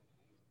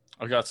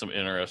I've got some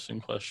interesting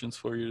questions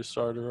for you to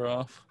start her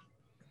off.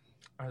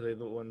 Are they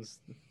the ones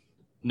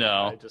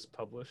No. I just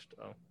published?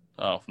 Oh.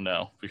 Oh,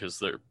 no, because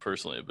they're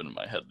personally have been in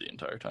my head the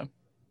entire time.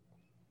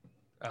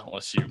 Oh.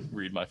 Unless you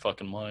read my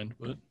fucking mind,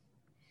 but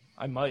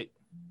I might.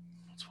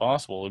 it's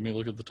possible. Let me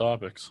look at the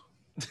topics.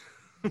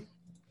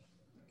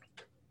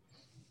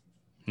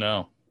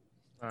 No.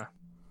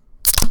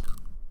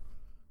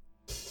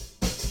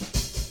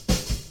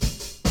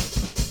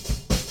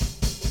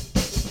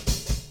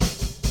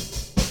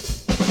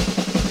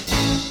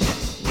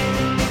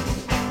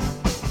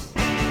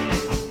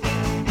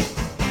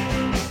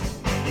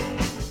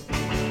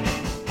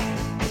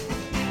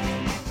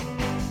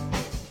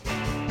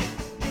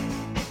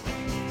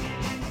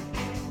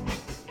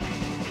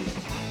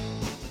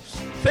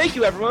 Thank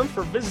you, everyone,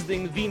 for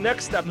visiting the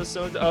next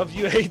episode of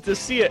You Hate to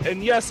See It.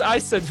 And yes, I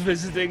said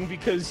visiting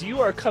because you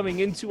are coming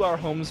into our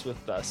homes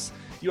with us.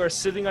 You are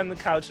sitting on the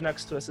couch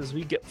next to us as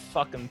we get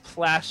fucking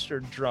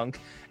plastered drunk,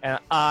 and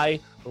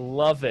I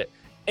love it.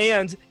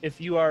 And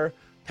if you are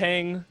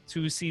paying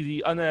to see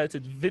the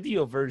unedited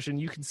video version,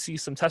 you can see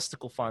some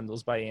testicle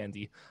fondles by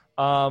Andy.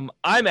 I'm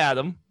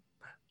Adam.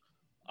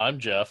 I'm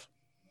Jeff.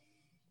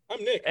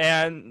 I'm Nick.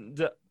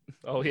 And...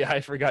 oh yeah, I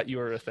forgot you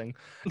were a thing.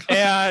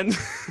 And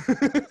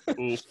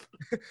Oof.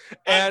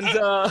 and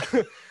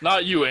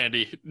Not you,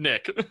 Andy.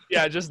 Nick.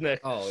 yeah, just Nick.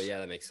 Oh yeah,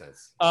 that makes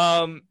sense.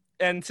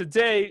 And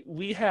today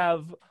we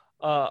have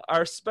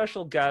our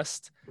special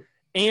guest,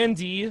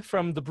 Andy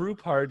from the Brew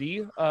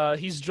Party.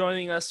 He's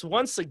joining us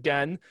once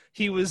again.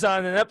 He was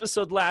on an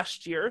episode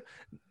last year.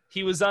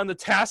 He was on the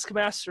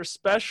Taskmaster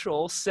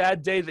special.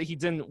 Sad day that he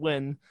didn't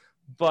win,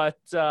 but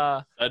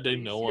That day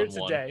no one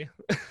won. Today.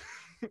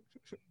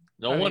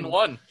 No one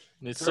won.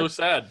 It's so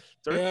sad.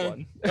 Dirk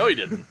won. No, he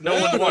didn't. No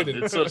one won.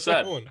 It's so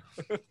sad.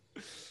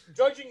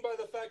 Judging by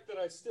the fact that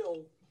I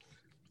still...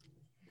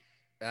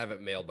 I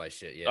haven't mailed my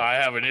shit yet. I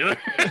haven't either.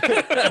 I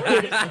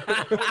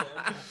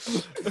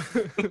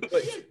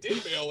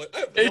did mail it.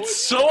 It's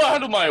so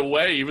out of my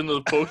way, even though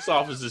the post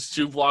office is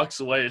 2 blocks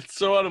away. It's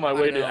so out of my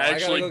way to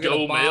actually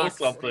go mail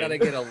something. I gotta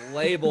get a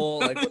label.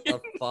 Like, what the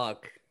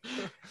fuck?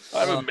 I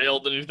haven't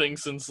mailed anything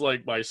since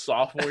like my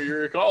sophomore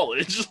year of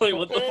college. Like,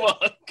 what the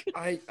fuck?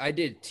 I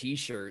did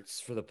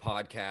T-shirts for the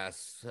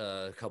podcast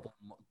a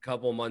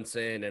couple months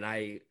in, and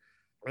I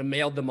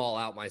mailed them all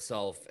out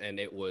myself, and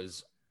it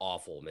was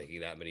awful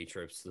making that many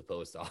trips to the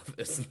post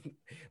office.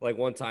 Like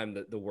one time,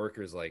 the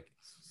worker's like,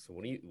 "So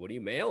what are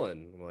you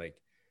mailing?" I'm like,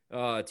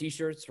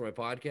 "T-shirts for my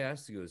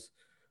podcast." He goes,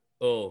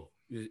 "Oh,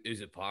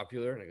 is it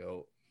popular?" And I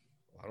go,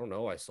 "I don't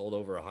know. I sold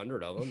over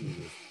 100 of them."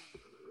 He goes,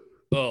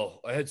 "Oh,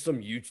 I had some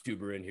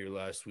YouTuber in here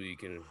last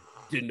week and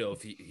didn't know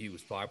if he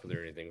was popular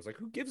or anything." I was like,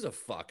 who gives a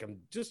fuck? I'm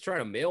just trying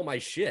to mail my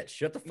shit.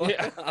 Shut the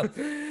fuck up.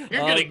 You're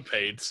getting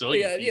paid, so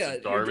you piece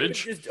of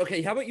garbage.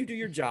 Okay, how about you do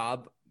your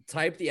job?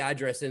 Type the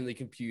address in the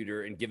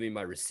computer and give me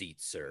my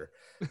receipts, sir.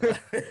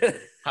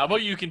 How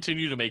about you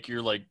continue to make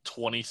your like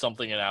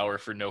 20-something an hour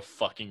for no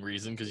fucking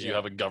reason because you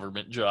have a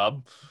government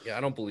job? Yeah,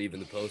 I don't believe in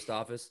the post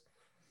office.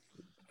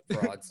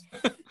 Frauds.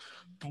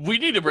 We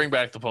need to bring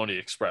back the Pony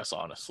Express,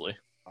 honestly.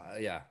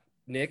 Yeah.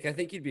 Nick, I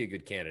think you'd be a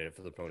good candidate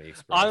for the Pony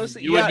Express.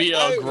 Honestly, you would be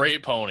a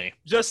great pony.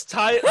 Just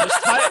tie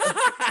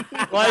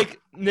like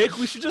Nick,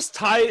 we should just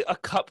tie a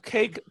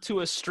cupcake to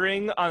a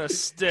string on a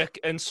stick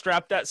and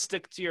strap that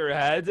stick to your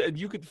head, and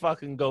you could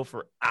fucking go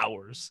for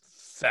hours.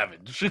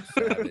 Savage.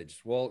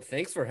 Well,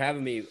 thanks for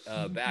having me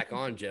back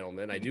on,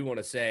 gentlemen. I do want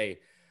to say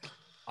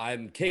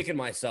I'm kicking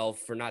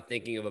myself for not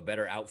thinking of a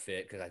better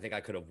outfit because I think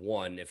I could have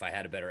won if I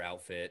had a better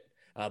outfit.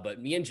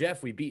 But me and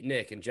Jeff, we beat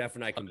Nick, and Jeff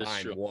and I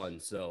combined won.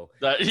 So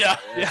yeah,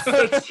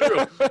 that's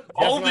true.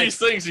 All of these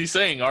things he's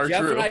saying are Jeff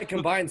true. Jeff and I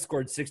combined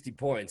scored 60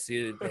 points.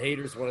 See, the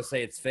haters want to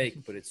say it's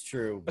fake, but it's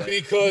true. But,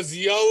 because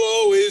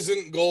yellow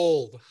isn't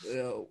gold.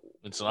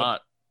 It's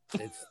not.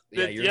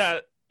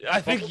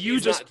 I think you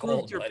just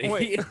proved your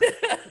point.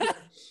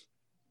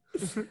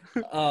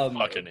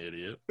 Fucking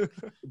idiot.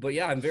 But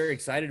yeah, I'm very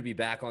excited to be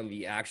back on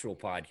the actual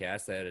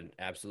podcast. I had an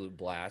absolute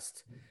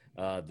blast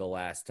the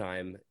last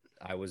time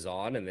I was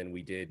on, and then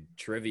we did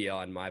trivia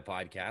on my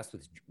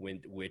podcast,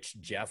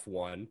 which Jeff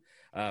won.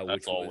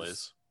 Which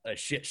was a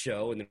shit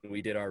show, and then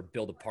we did our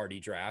build a party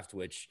draft,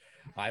 which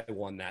I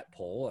won that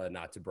poll.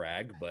 Not to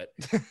brag, but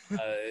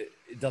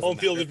it doesn't. Home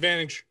field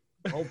advantage.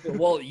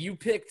 Well, you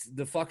picked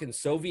the fucking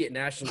Soviet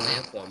national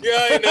anthem.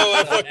 Yeah, I know.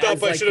 I fucked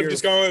up. I should have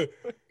just gone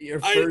with your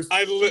first.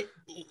 I would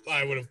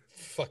have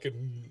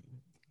fucking.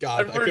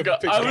 God,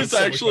 I was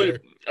actually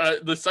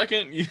the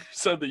second you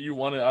said that you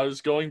won it, I was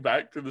going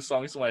back through the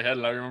songs in my head,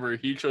 and I remember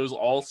he chose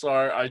All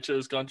Star, I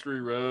chose Country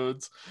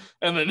Roads,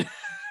 and then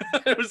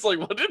it was like,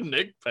 what did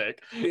Nick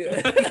pick?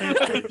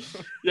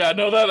 Yeah,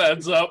 no, that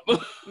adds up. I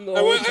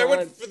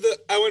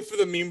went for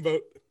the meme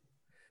vote.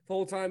 The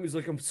whole time he's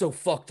like, I'm so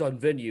fucked on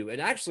venue, and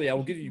actually, I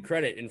will give you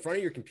credit. In front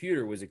of your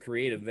computer was a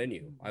creative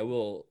venue. I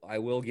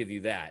will give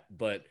you that,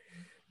 but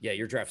yeah,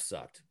 your draft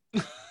sucked.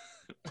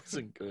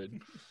 Wasn't good.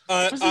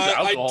 I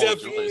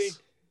definitely.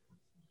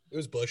 It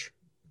was Bush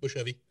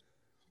heavy.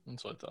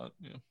 That's what I thought.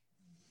 Yeah.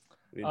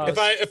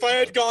 If I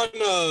had gone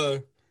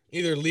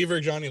Either Lever,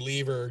 Johnny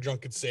Lever, or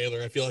Drunken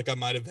Sailor. I feel like I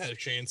might have had a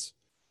chance.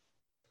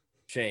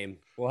 Shame.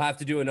 We'll have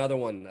to do another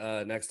one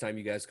next time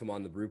you guys come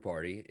on the brew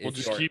party. We'll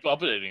just keep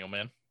updating them,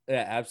 man.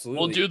 Yeah, absolutely.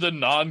 We'll do the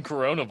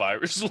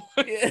non-coronavirus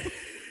one. Yeah.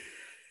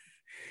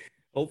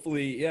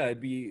 Hopefully, yeah, it'd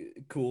be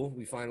cool.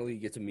 We finally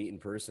get to meet in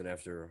person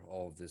after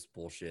all of this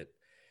bullshit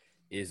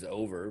is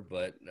over,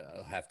 but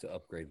I'll have to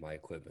upgrade my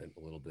equipment a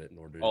little bit in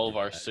order to All do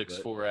of our that,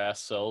 6'4" ass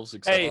selves.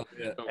 Hey,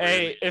 except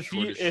hey,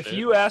 if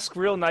you ask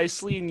real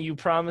nicely and you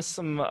promise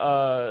some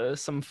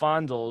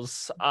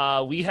fondles,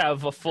 we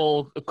have a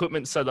full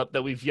equipment setup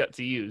that we've yet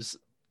to use.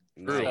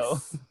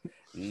 Nice.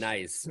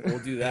 Nice. We'll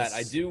do that.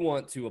 I do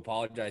want to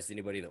apologize to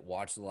anybody that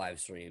watched the live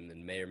stream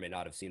and may or may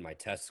not have seen my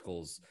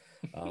testicles.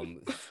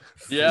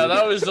 Yeah,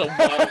 that was a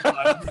wild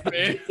time for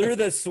me. Through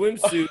the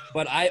swimsuit,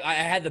 but I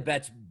had the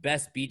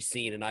best beach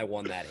scene and I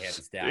won that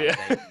hands down. Yeah.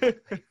 Thank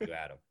you,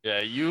 Adam.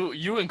 Yeah,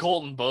 you and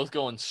Colton both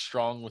going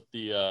strong with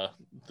the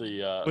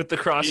With the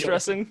cross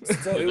dressing.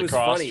 So it the was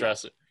cross funny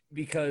dressing.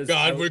 because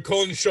God, when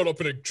Colin showed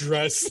up in a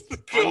dress.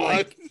 I'm God.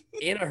 like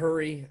in a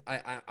hurry.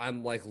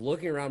 I'm like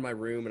looking around my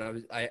room,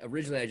 and I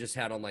originally just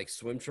had on like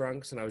swim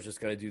trunks, and I was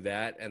just gonna do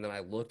that. And then I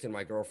looked in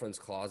my girlfriend's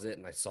closet,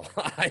 and I saw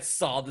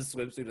the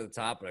swimsuit at the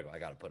top, and I go, I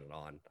gotta put it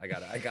on. I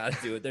gotta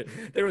do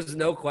it. There was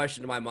no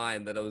question in my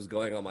mind that it was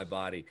going on my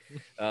body.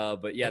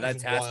 But yeah, that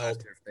That was wild.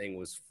 Taskmaster thing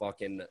was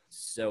fucking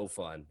so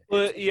fun.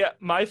 But yeah,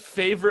 my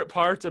favorite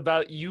part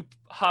about you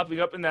hopping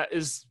up in that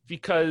is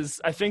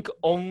because I think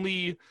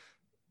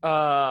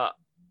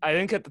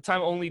at the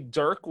time only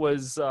Dirk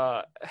was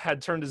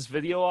had turned his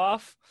video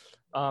off.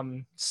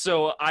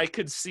 So I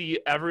could see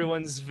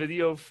everyone's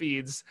video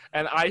feeds,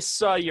 and I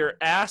saw your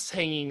ass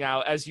hanging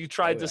out as you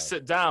tried to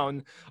sit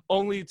down,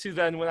 only to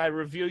then, when I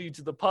reveal you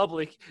to the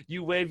public,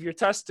 you wave your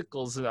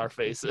testicles in our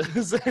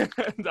faces.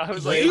 And I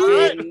was like, You- all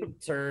right. In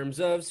terms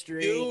of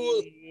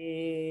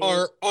stream,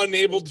 Are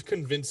unable to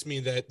convince me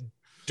that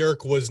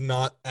Dirk was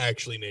not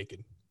actually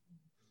naked.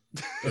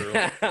 True.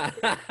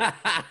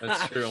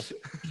 That's true.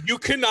 You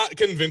cannot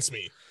convince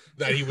me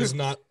that he was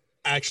not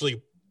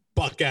actually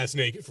buck-ass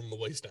naked from the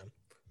waist down.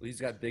 Well, he's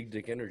got big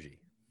dick energy.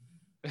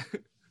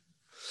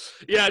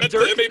 Yeah, That-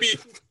 Dirk. maybe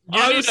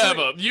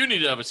You need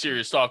to have a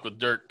serious talk with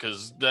Dirk,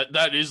 because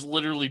that is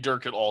literally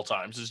Dirk at all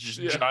times. It's just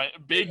Yeah.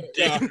 giant, big dick.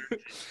 Yeah.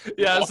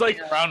 Yeah, it's like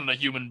walking around in a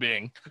human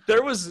being.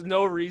 there was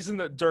no reason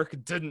that Dirk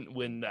didn't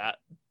win that,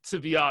 to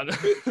be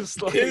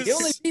honest. Like, His- He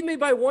only beat me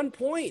by 1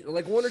 point,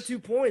 like 1 or 2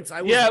 points.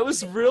 yeah, it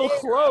was real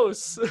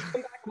close.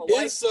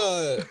 his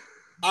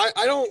I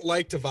don't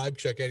like to vibe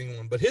check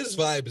anyone, but his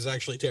vibe is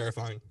actually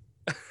terrifying.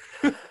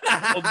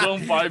 Well,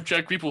 don't vibe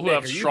check people who Nick,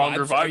 have are you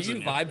stronger Are vibes you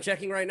than vibe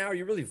checking right now? Are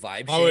you really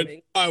vibe I would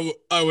shaming?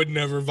 I would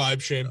never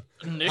vibe shame.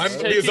 you. Nick's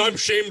Because taking, I'm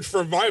shamed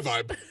for my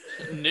vibe.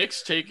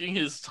 Nick's taking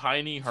his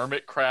tiny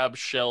hermit crab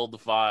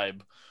shelled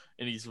vibe,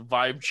 and he's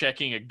vibe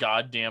checking a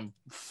goddamn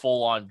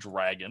full-on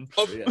dragon.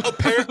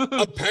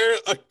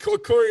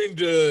 According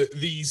to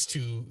these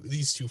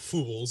two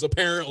fools,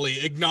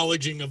 apparently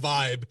acknowledging a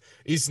vibe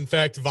is in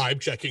fact vibe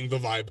checking the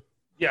vibe.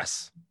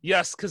 Yes,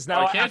 because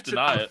now I I can't have to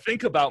deny now it.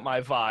 think about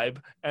my vibe.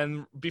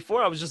 And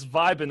before I was just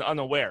vibing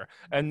unaware.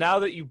 And now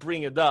that you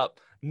bring it up,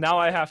 now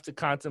I have to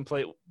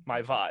contemplate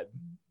my vibe.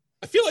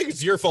 I feel like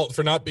it's your fault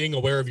for not being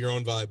aware of your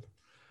own vibe.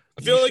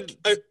 I feel You like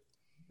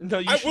No,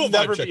 you I should will vibe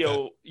never check be.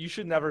 that. You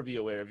should never be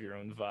aware of your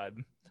own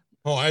vibe.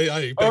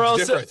 I Or beg else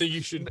to differ. it- I think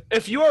you should.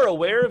 If you are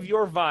aware of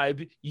your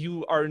vibe,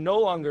 you are no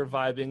longer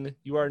vibing.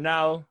 You are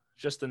now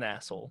just an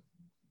asshole.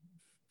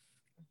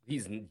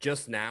 He's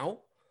just now.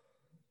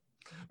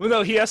 Well,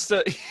 no, he has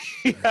to.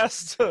 He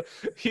has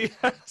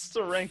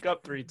to rank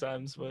up 3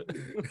 times, but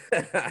You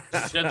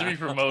have to be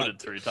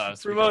promoted 3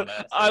 times. to remote. become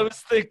an I asshole. was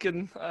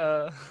thinking.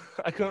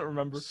 I couldn't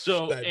remember.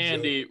 So, That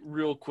Andy,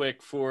 real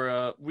quick,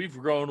 for we've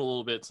grown a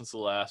little bit since the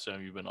last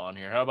time you've been on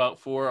here. How about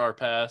for our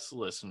past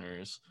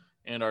listeners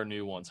and our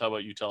new ones? How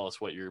about you tell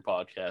us what your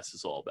podcast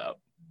is all about?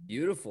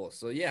 Beautiful.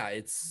 So yeah,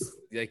 it's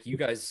like you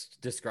guys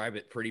describe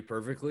it pretty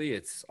perfectly.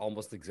 It's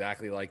almost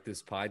exactly like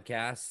this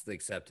podcast,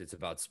 except it's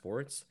about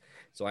sports.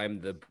 So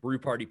I'm the Brew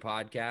Party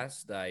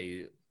Podcast.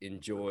 I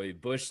enjoy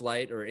Busch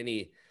Light or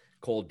any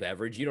cold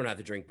beverage. You don't have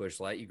to drink Busch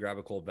Light. You grab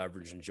a cold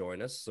beverage and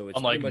join us. So it's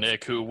Unlike pretty much-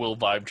 Nick, who will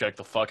vibe check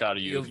the fuck out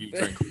of you if you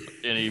drink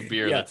any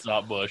beer Yeah. that's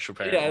not Bush, Yeah,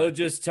 apparently. it'll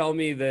just tell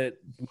me that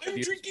I'm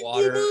beer's drinking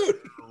water Blue Moon.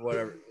 or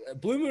whatever.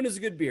 Blue Moon is a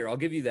good beer. I'll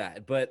give you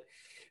that. But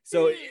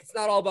so it's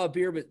not all about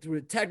beer, but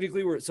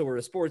technically we're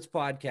a sports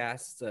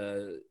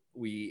podcast.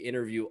 We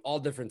interview all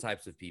different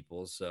types of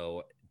people.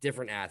 So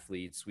different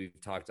athletes. We've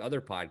talked to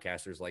other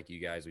podcasters like you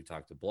guys. We've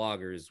talked to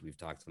bloggers. We've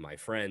talked to my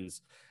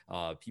friends,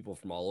 people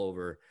from all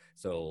over.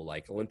 So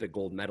like Olympic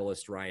gold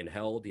medalist Ryan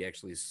Held, he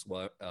actually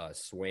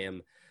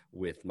swam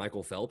with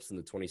Michael Phelps in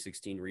the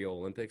 2016 Rio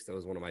Olympics. That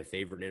was one of my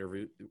favorite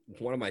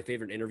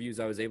interviews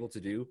I was able to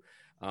do.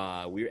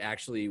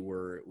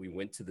 We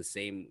went to the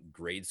same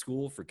grade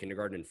school for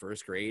kindergarten and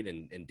first grade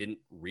and didn't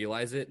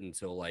realize it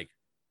until like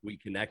we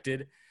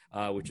connected,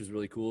 which was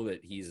really cool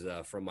that he's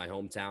from my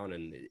hometown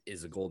and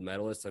is a gold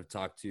medalist. I've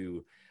talked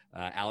to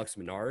Alex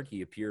Menard.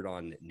 He appeared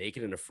on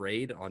Naked and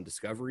Afraid on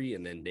Discovery,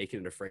 and then Naked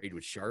and Afraid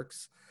with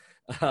Sharks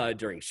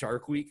during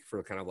Shark Week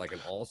for kind of like an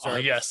all-star. Oh,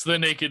 yes, the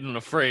Naked and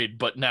Afraid,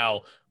 but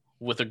now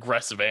with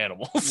aggressive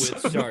animals.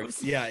 With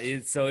sharks. Yeah.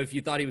 So if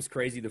you thought he was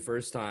crazy the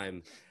first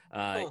time,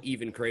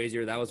 even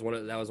crazier. That was one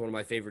of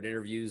my favorite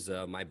interviews.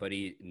 My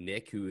buddy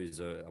Nick, who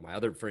is my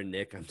other friend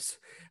Nick.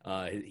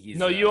 He's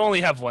you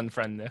only have one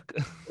friend, Nick.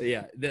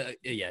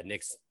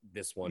 Nick's.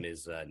 This one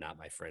is not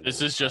my friend.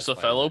 This is just a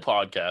fellow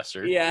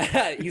podcaster.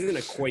 Yeah, he's an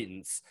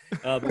acquaintance.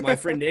 But my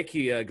friend Nick,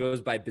 he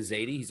goes by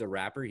Bizzady. He's a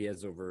rapper. He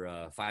has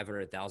over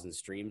 500,000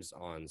 streams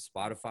on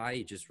Spotify.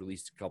 He just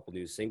released a couple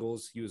new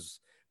singles. He was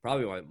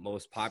probably my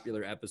most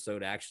popular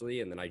episode,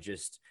 actually. And then I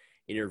just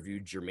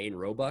interviewed Jermaine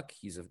Roebuck.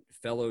 He's a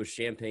fellow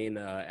Champaign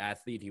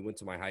athlete. He went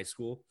to my high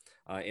school.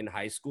 In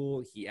high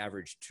school, he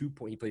averaged 2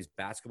 points. He plays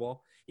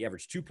basketball. He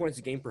averaged 2 points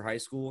a game per high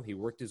school. He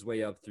worked his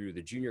way up through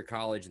the junior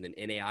college and then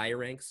NAI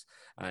ranks.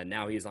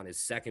 Now he's on his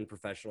second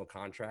professional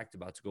contract,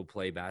 about to go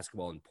play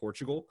basketball in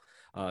Portugal.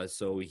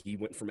 So he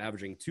went from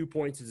averaging 2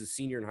 points as a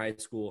senior in high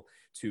school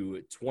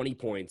to 20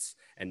 points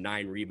and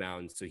 9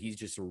 rebounds. So he's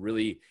just a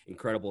really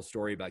incredible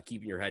story about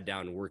keeping your head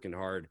down and working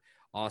hard.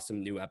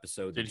 Awesome new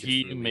episode. Did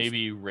he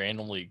maybe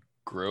randomly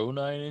grow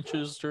 9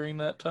 inches during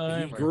that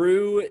time? He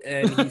grew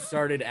and he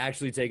started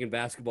actually taking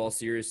basketball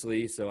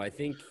seriously. So I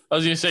think I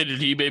was gonna say,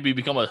 did he maybe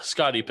become a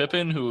Scottie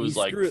Pippen who was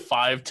like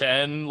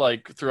 5'10"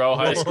 like throughout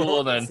high school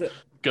and then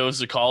goes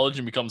to college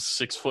and becomes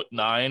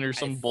 6'9" or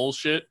some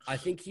bullshit? I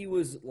think he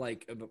was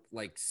like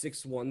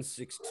 6'1",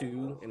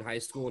 6'2" in high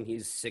school, and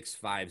he's 6'5",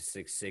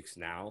 6'6"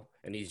 now,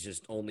 and he's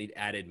just only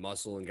added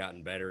muscle and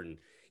gotten better, and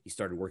he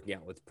started working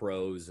out with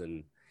pros,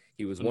 and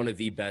he was one of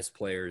the best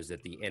players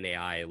at the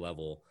NAI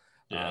level,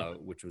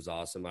 which was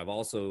awesome. I've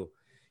also,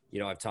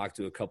 I've talked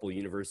to a couple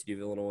University of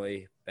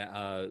Illinois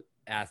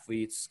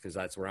athletes, because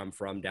that's where I'm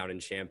from, down in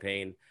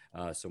Champaign.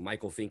 So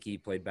Michael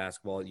Finke played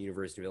basketball at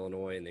University of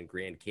Illinois, and then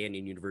Grand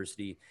Canyon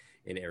University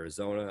in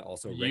Arizona.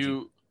 Also,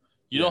 you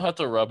don't have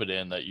to rub it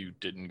in that you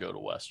didn't go to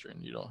Western.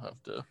 You don't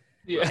have to.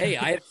 Yeah.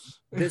 Hey,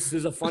 this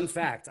is a fun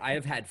fact. I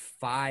have had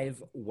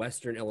 5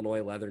 Western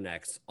Illinois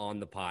Leathernecks on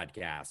the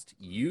podcast.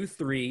 You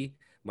 3.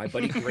 My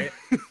buddy Grant,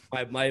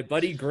 my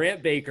buddy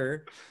Grant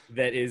Baker,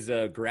 that is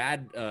a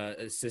grad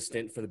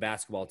assistant for the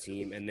basketball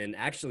team, and then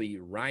actually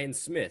Ryan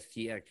Smith.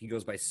 He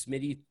goes by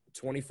Smitty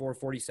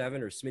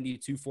 2447 or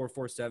Smitty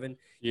 2447.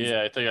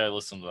 Yeah, I think I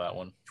listened to that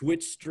one.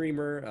 Twitch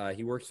streamer.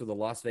 He works for the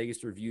Las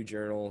Vegas Review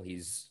Journal.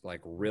 He's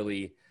like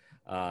really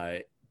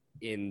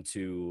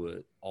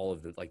into all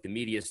of the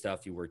media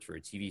stuff. He worked for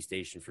a TV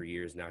station for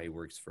years. Now he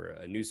works for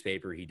a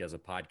newspaper. He does a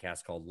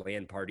podcast called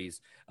Land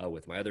Parties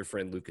with my other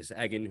friend Lucas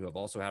Egan, who I've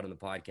also had on the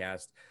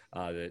podcast,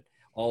 that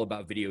all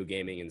about video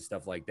gaming and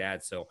stuff like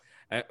that. So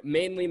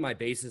mainly my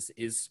basis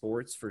is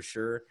sports for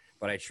sure,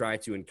 but I try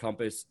to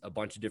encompass a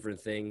bunch of different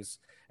things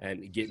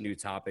and get new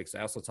topics.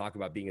 I also talk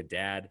about being a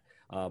dad.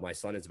 My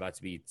son is about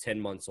to be 10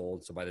 months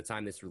old. So by the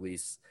time this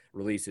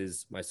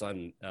releases, my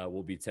son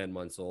will be 10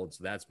 months old.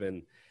 So that's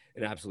been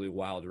an absolutely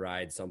wild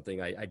ride,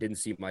 something I didn't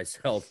see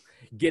myself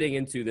getting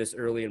into this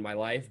early in my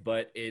life,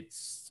 but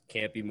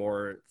can't be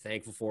more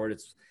thankful for it.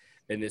 It's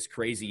been this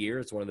crazy year.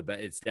 It's one of the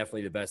best. It's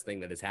definitely the best thing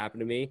that has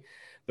happened to me.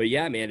 But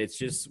yeah, man, it's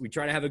just, we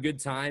try to have a good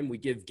time. We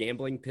give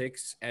gambling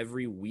picks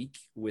every week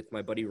with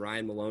my buddy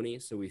Ryan Maloney.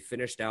 So we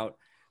finished out.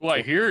 Who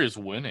I hear is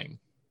winning.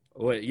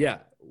 Well, yeah,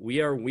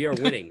 we are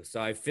winning. So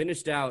I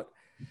finished out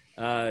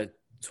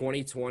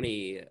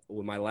 2020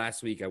 with my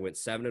last week. I went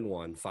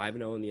 7-1,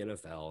 5-0 in the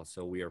NFL.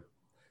 So we are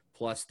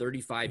plus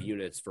 35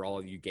 units for all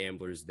of you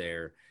gamblers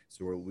there.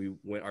 So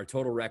our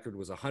total record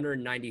was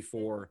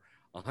 194,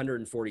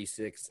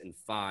 146, and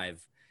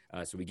 5.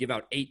 So we give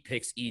out 8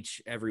 picks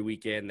each every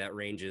weekend. That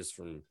ranges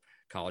from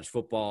college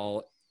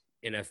football,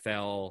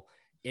 NFL,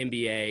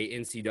 NBA,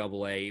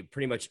 NCAA,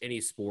 pretty much any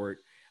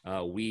sport.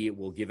 We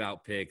will give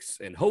out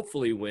picks and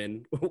hopefully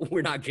win.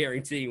 We're not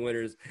guaranteeing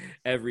winners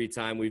every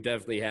time. We've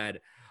definitely had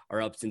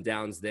our ups and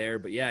downs there.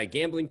 But yeah,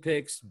 gambling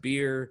picks,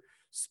 beer,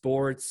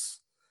 sports,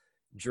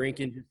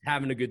 drinking, just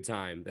having a good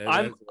time.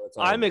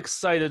 I'm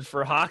excited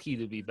for hockey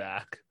to be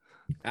back.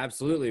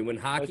 Absolutely. When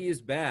hockey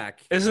is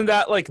back. Isn't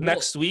that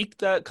next week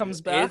that comes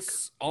back?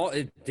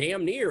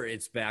 Damn near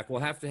it's back.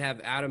 We'll have to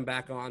have Adam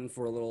back on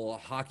for a little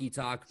hockey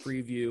talk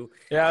preview.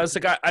 Yeah, I was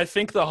like, I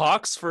think the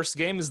Hawks' first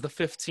game is the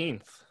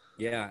 15th.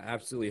 Yeah,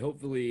 absolutely.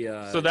 Hopefully.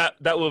 So that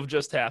will have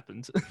just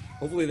happened.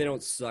 Hopefully they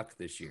don't suck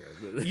this year.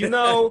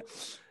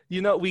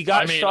 We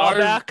got Shaw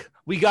back.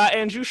 We got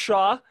Andrew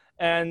Shaw.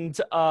 And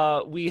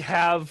we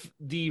have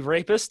the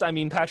rapist,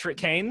 Patrick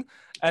Kane.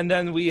 And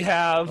then we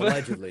have...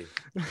 Allegedly.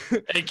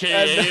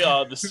 AKA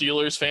the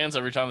Steelers fans,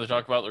 every time they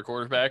talk about their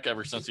quarterback,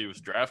 ever since he was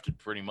drafted,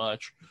 pretty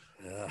much.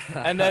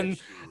 And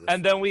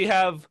then we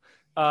have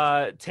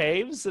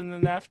Taves. And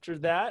then after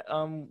that,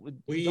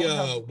 we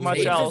don't have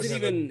much else.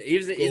 Isn't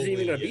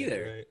even going to be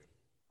there. Right?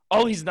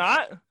 Oh, he's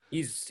not?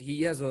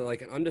 He has an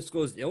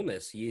undisclosed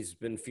illness. He's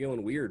been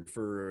feeling weird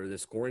for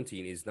this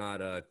quarantine. He's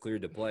not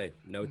cleared to play.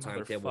 No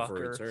timetable for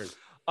return.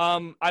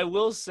 I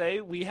will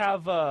say we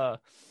have a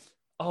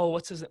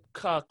what's his name?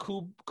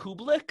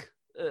 Kublik,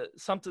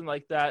 something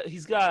like that.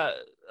 He's got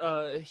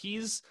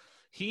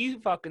he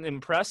fucking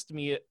impressed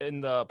me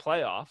in the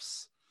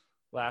playoffs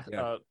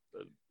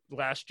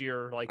last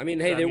year. Like, I mean,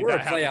 hey, they were a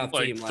playoff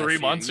like team 3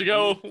 last months year.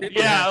 ago.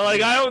 Yeah,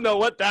 like I don't know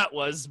what that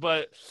was,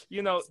 but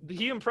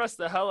he impressed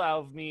the hell out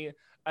of me.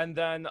 And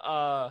then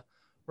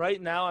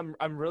right now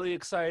I'm really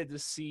excited to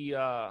see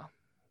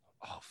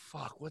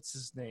what's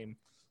his name?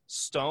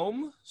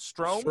 Strome?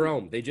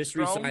 They just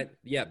re-signed.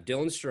 Yeah,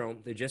 Dylan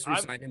Strome. They just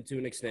re-signed him to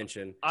an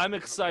extension. I'm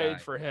excited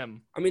for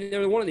him. I mean,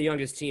 they're one of the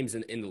youngest teams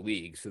in the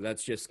league, so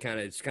that's just kind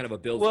of a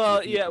build.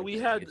 Well, yeah, we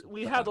had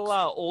a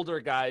lot of older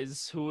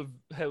guys who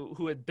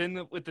had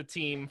been with the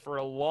team for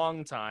a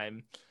long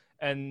time,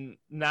 and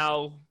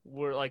now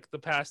we're like the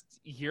past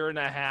year and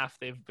a half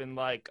they've been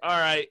like, all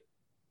right,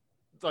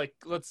 like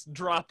let's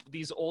drop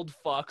these old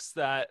fucks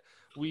that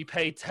we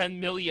pay $10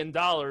 million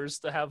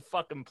to have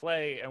fucking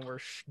play, and we're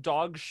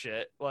dog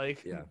shit.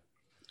 Like, yeah,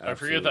 I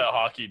forget that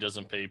hockey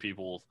doesn't pay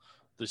people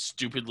the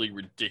stupidly,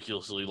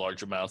 ridiculously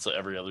large amounts that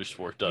every other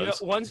sport does.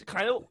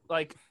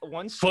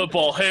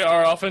 Football. Hey,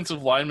 our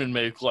offensive linemen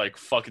make like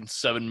fucking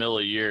 $7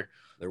 million a year.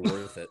 They're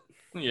worth it.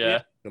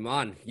 Yeah. Come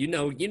on, you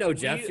know,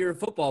 Jeff, you're a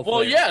football player.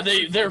 Well, yeah,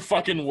 they're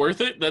fucking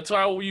worth it. That's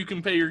how you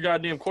can pay your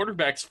goddamn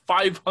quarterbacks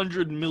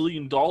 $500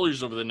 million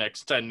over the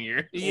next 10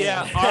 years.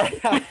 Yeah,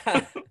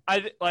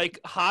 I like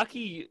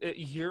hockey.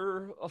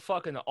 You're a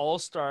fucking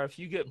all-star if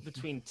you get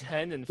between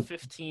 10 and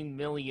 15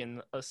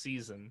 million a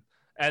season.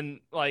 And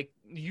like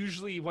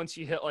usually once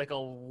you hit like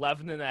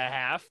 11 and a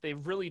half, they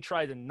really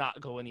try to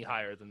not go any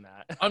higher than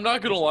that. I'm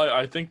not gonna lie,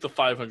 I think the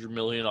 $500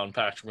 million on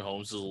Patrick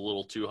Mahomes is a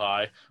little too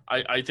high.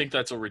 I think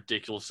that's a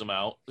ridiculous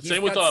amount.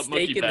 Same with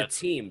Mookie Betts.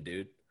 The team,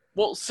 dude.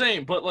 Well,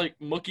 same, but like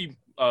Mookie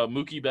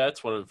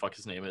Betts, whatever the fuck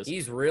his name is.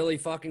 He's really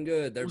fucking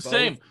good. They're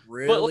both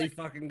really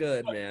fucking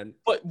good, man.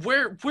 But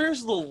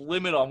where's the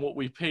limit on what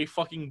we pay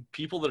fucking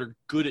people that are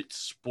good at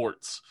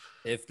sports?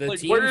 If the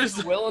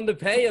team's willing to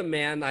pay him,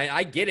 man,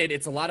 I get it.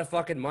 It's a lot of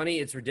fucking money.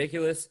 It's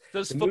ridiculous.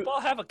 Does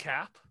football have a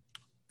cap?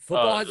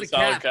 Football has a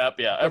cap.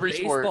 Yeah, every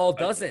sport. Baseball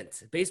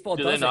doesn't. Baseball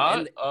do doesn't.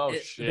 They not?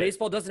 Shit.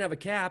 Baseball doesn't have a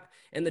cap,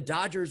 and the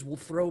Dodgers will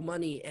throw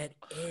money at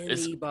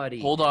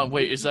anybody. Hold on,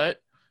 wait. Is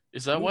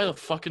that why the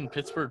fucking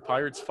Pittsburgh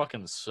Pirates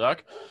fucking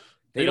suck?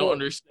 They don't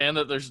understand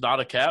that there's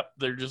not a cap.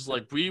 They're just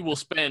like, we will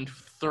spend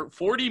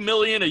 $40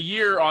 million a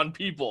year on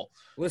people,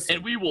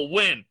 and we will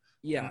win.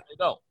 Yeah,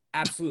 no,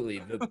 absolutely.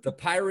 The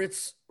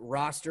Pirates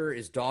roster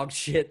is dog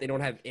shit. They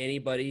don't have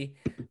anybody.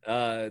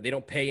 They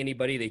don't pay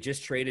anybody. They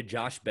just traded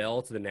Josh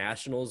Bell to the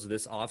Nationals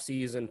this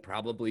offseason,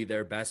 probably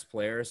their best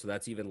player, so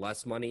that's even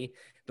less money.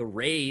 The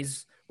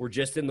Rays were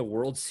just in the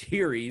World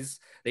Series.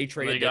 They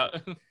traded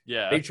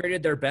they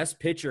traded their best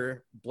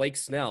pitcher, Blake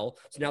Snell.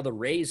 So now the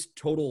Rays'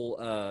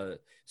 total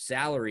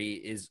salary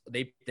is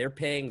they're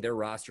paying their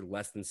roster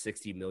less than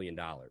 $60 million.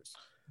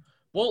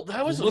 Well,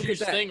 that was a huge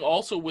thing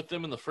also with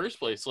them in the first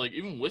place. Like,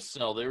 even with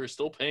Snell, they were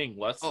still paying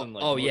less than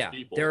most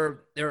people.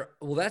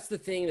 Well, that's the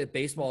thing that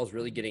baseball is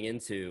really getting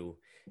into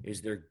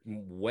is they're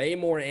way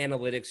more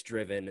analytics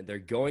driven. They're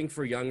going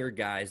for younger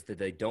guys that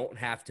they don't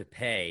have to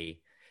pay.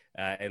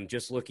 And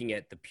just looking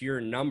at the pure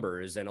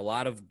numbers, and a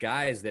lot of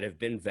guys that have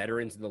been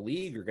veterans in the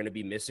league are going to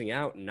be missing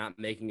out and not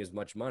making as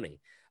much money.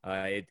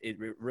 It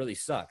really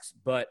sucks.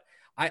 But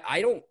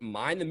I don't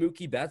mind the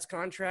Mookie Betts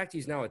contract.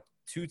 He's now a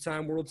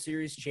two-time World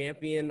Series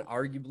champion,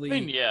 arguably. I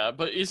mean, yeah,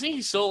 but isn't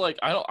he still like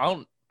I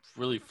don't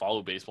really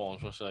follow baseball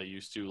as much as I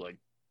used to like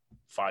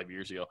 5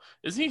 years ago.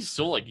 Isn't he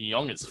still like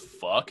young as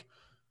fuck?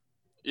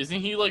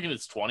 Isn't he like in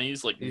his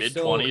 20s, like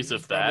mid-20s,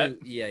 if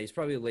that? Yeah, he's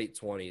probably late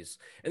 20s.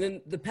 And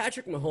then the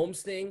Patrick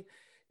Mahomes thing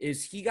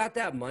is he got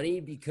that money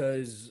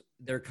because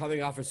they're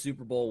coming off a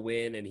Super Bowl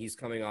win, and he's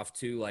coming off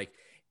two like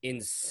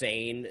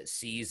insane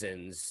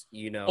seasons,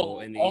 you know. Oh,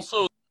 and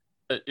also,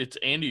 it's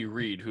Andy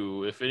Reid,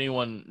 who, if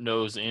anyone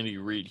knows Andy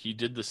Reid, he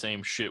did the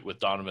same shit with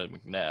Donovan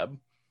McNabb.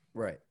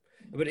 Right.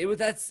 But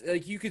that's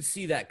like you could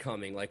see that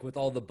coming, like with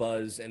all the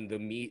buzz and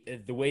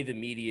the way the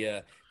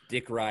media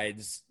dick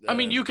rides. I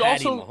mean, you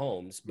Patty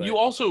Mahomes, but you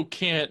also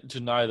can't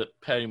deny that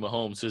Patty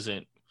Mahomes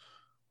isn't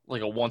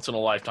like a once in a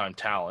lifetime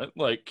talent.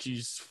 Like,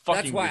 he's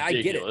fucking ridiculous.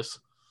 I get it.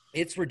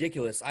 It's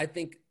ridiculous. I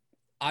think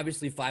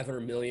obviously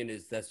 $500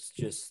 million that's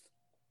just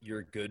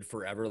you're good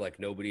forever. Like,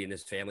 nobody in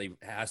his family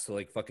has to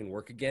like fucking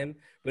work again.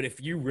 But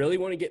if you really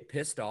want to get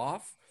pissed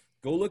off,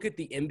 go look at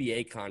the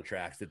NBA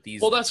contracts that these.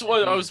 Well, that's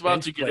what I was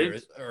about to get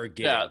into.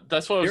 Yeah,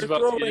 that's what I was about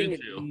to get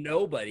into.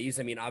 Nobodies.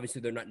 I mean,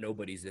 obviously they're not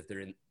nobodies if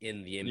they're in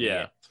the NBA.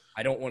 Yeah.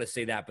 I don't want to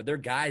say that, but they're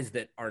guys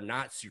that are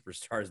not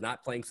superstars,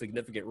 not playing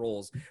significant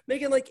roles,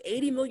 making like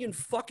 $80 million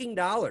fucking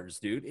dollars,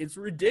 dude. It's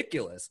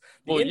ridiculous.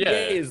 The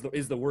NBA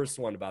is the worst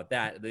one about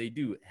that. They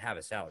do have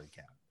a salary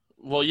cap.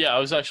 Well, yeah, I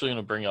was actually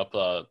going to bring up.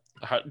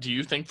 Do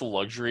you think the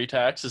luxury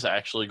tax is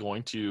actually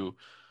going to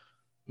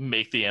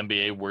make the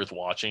NBA worth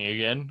watching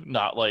again?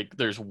 Not like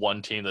there's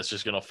one team that's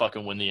just going to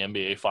fucking win the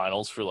NBA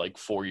finals for like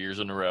 4 years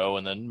in a row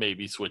and then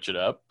maybe switch it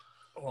up.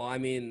 Well, I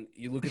mean,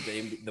 you look at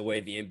the way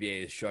the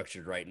NBA is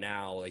structured right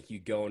now. Like, you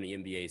go in the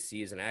NBA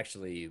season. I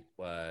actually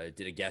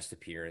did a guest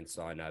appearance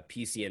on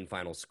PCN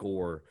Final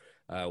Score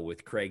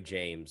with Craig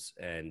James,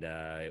 and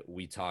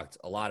we talked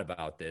a lot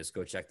about this.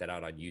 Go check that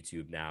out on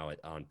YouTube now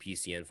on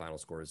PCN Final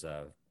Score's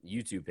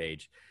YouTube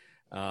page.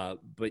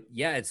 But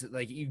yeah, it's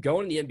like you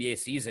go in the NBA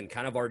season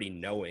kind of already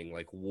knowing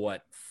like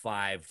what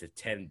 5 to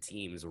 10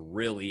 teams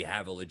really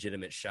have a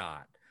legitimate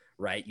shot,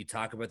 right? You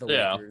talk about the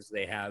Lakers,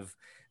 they have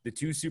the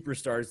 2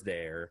 superstars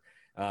there.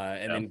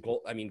 And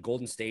then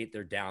Golden State,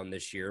 they're down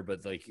this year,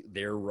 but like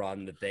their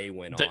run that they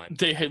went on.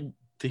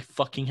 They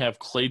fucking have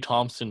Klay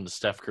Thompson and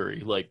Steph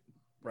Curry. Like,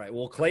 right.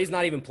 Well, Clay's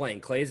not even playing.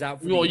 Clay's out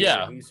for the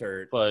year. He's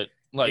hurt. But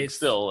like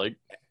still like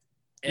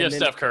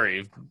Steph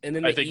Curry. And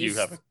then I think you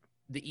have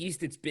the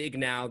East, it's big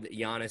now that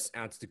Giannis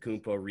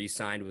Antetokounmpo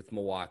re-signed with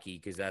Milwaukee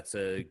because that's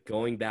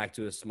going back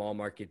to a small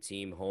market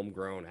team,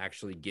 homegrown,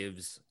 actually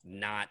gives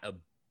not a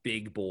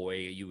big boy,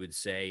 you would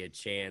say, a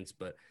chance.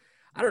 But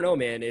I don't know,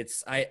 man.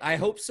 I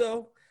hope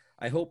so.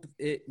 I hope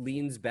it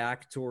leans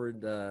back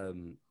toward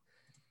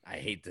I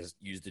hate to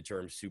use the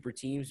term super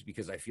teams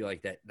because I feel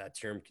like that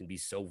term can be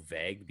so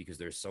vague because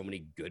there's so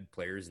many good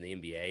players in the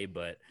NBA.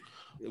 But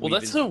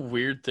that's the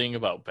weird thing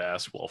about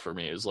basketball for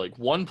me is like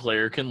one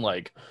player can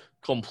like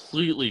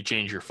completely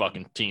change your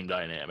fucking team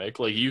dynamic.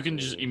 Like you can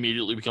just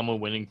immediately become a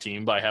winning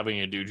team by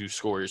having a dude who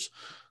scores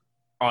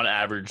on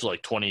average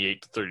like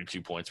 28 to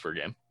 32 points per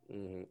game.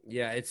 Mm-hmm.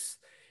 Yeah,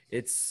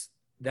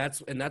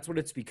 that's what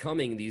it's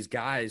becoming. These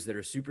guys that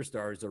are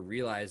superstars are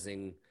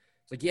realizing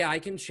it's like, yeah, I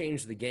can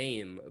change the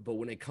game, but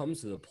when it comes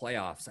to the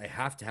playoffs, I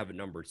have to have a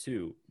number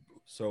 2.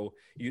 So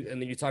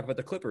then you talk about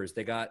the Clippers.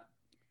 They got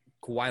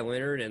Kawhi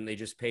Leonard and they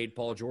just paid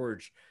Paul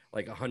George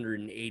like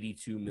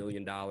 $182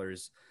 million.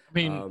 I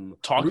mean,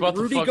 talk about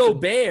Rudy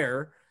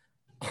Gobert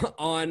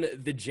on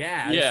the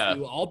Jazz,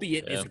 who,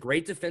 albeit is a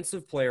great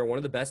defensive player, one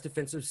of the best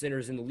defensive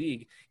centers in the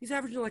league. He's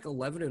averaging like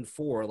 11-4,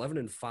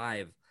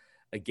 11-5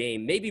 a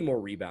game, maybe more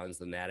rebounds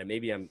than that. And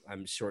maybe I'm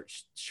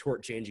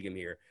shortchanging him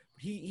here.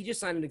 He just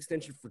signed an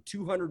extension for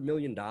 $200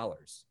 million.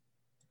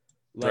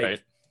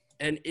 Right.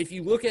 And if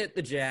you look at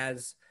the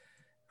Jazz,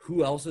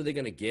 who else are they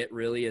going to get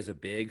really as a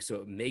big? So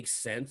it makes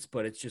sense,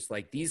 but it's just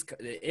like the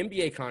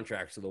NBA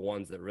contracts are the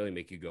ones that really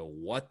make you go,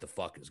 what the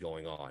fuck is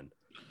going on?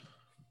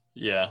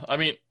 Yeah. I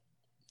mean,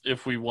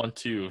 if we want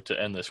to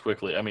end this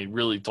quickly, I mean,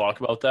 really talk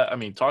about that. I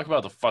mean, talk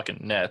about the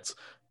fucking Nets.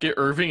 Get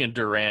Irving and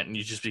Durant, and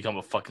you just become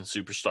a fucking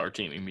superstar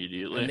team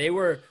immediately.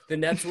 And the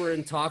Nets were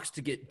in talks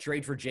to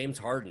trade for James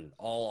Harden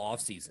all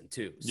offseason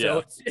too.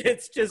 So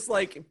it's just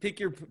like pick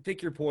your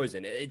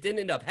poison. It didn't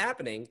end up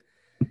happening.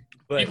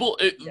 But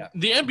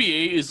the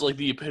NBA is like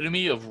the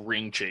epitome of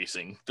ring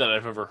chasing that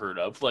I've ever heard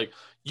of. Like,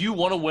 you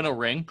want to win a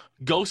ring,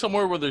 go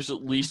somewhere where there's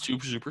at least 2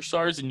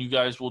 superstars, and you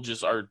guys will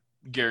just are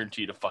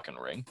guaranteed a fucking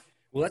ring.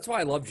 Well, that's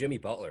why I love Jimmy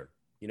Butler.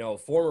 You know,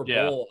 former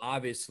Bull,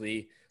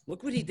 obviously.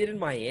 Look what he did in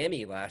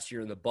Miami last year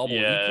in the bubble.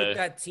 Yeah. He took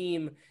that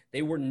team.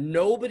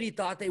 Nobody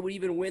thought they would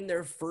even win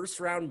their first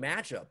round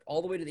matchup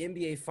all the way to the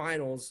NBA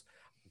Finals.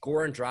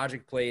 Goran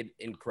Dragic played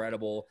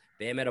incredible.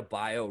 Bam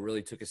Adebayo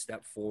really took a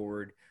step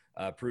forward,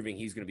 proving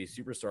he's going to be a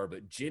superstar.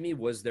 But Jimmy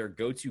was their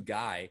go-to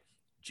guy.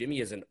 Jimmy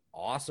is an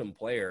awesome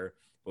player,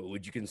 but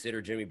would you consider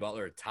Jimmy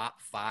Butler a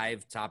top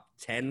 5, top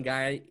 10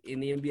 guy in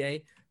the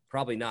NBA?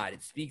 Probably not.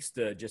 It speaks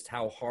to just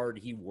how hard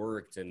he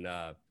worked and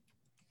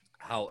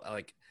how,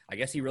 like, I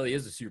guess he really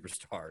is a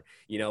superstar,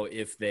 you know,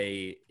 if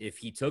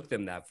he took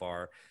them that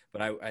far.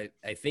 But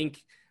I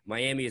think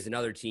Miami is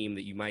another team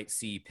that you might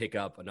see pick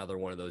up another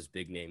one of those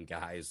big name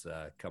guys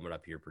coming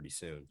up here pretty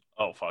soon.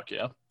 Oh, fuck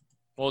yeah.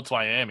 Well, it's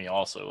Miami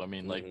also. I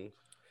mean, like,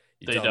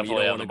 they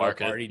definitely have the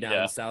market. Party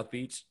down in South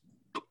Beach?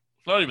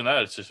 Not even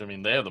that. It's just, I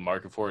mean, they have the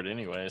market for it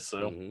anyway.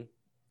 So,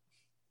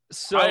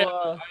 So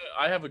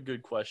I have a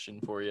good question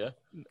for you.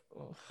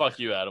 Fuck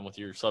you, Adam, with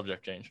your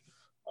subject change.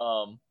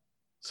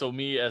 So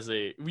me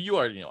you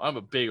already know, I'm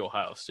a big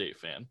Ohio State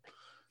fan.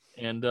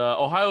 And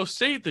Ohio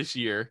State this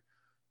year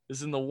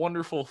is in the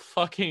wonderful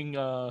fucking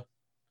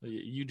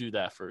you do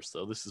that first,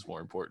 though. This is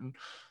more important.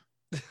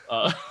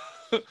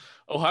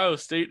 Ohio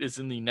State is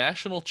in the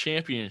national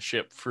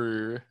championship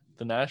for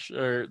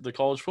the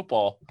college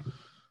football.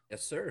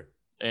 Yes, sir.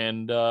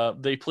 And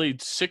they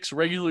played 6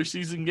 regular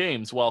season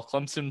games while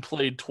Clemson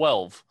played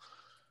 12.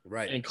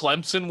 Right. And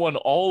Clemson won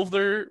all of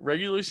their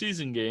regular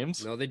season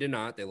games. No, they did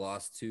not. They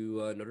lost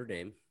to Notre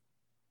Dame.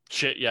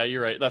 Shit, yeah,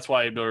 you're right. That's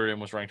why Notre Dame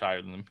was ranked higher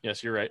than them.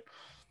 Yes, you're right.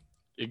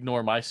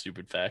 Ignore my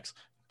stupid facts.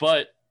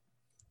 But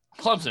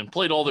Clemson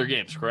played all their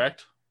games,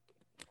 correct?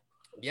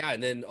 Yeah,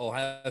 and then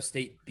Ohio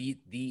State beat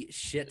the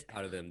shit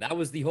out of them. That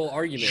was the whole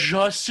argument.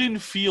 Justin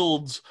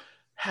Fields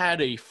had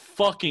a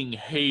fucking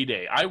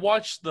heyday. I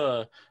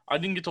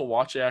didn't get to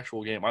watch the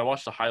actual game. I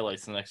watched the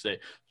highlights the next day.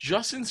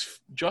 Justin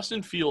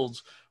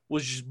Fields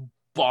was just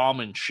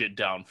bombing shit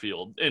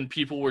downfield, and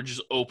people were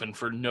just open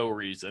for no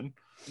reason.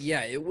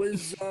 Yeah, it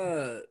was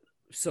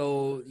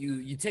so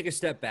you take a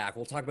step back.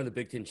 We'll talk about the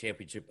Big Ten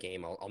championship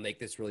game. I'll make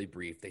this really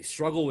brief. They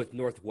struggle with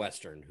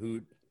Northwestern,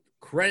 who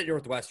credit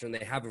Northwestern.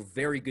 They have a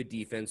very good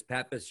defense.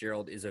 Pat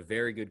Fitzgerald is a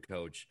very good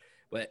coach.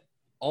 But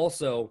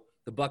also,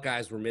 the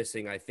Buckeyes were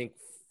missing, I think,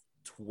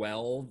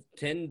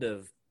 10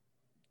 to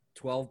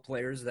 12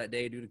 players that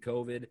day due to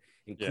COVID,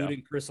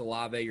 including Chris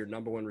Olave, your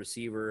number one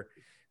receiver.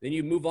 Then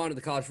you move on to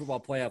the college football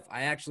playoff.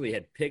 I actually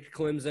had picked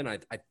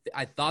Clemson.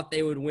 I thought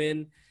they would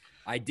win.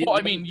 I didn't. Well,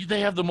 I mean,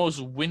 they have the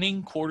most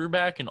winning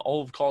quarterback in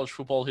all of college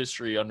football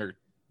history under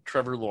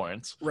Trevor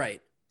Lawrence.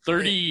 Right.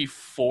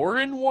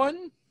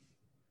 34-1,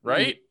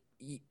 right?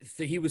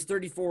 He was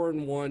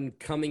 34-1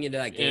 coming into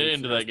that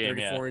game.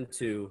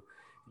 34-2.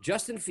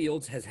 Justin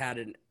Fields has had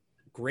a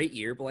great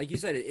year, but like you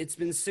said, it's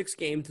been 6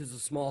 games. It's a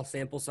small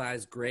sample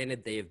size.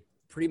 Granted, they've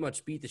pretty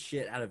much beat the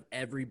shit out of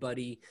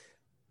everybody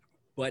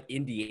but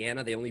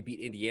Indiana. They only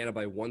beat Indiana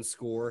by 1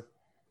 score,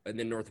 and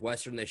then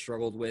Northwestern they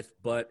struggled with.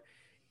 But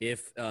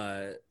if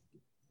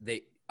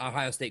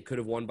Ohio State could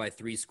have won by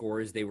 3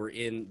 scores, they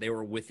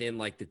were within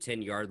like the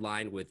 10-yard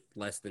line with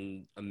less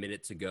than a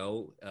minute to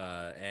go,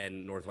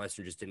 and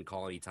Northwestern just didn't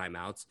call any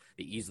timeouts.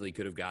 They easily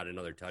could have got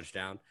another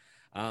touchdown.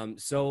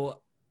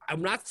 So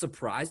I'm not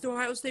surprised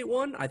Ohio State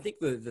won. I think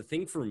the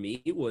thing for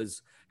me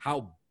was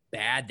how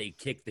bad they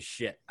kicked the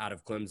shit out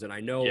of Clemson. I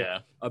know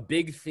a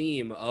big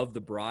theme of the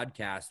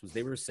broadcast was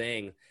they were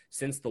saying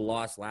since the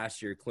loss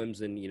last year,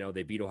 Clemson,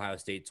 they beat Ohio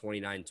State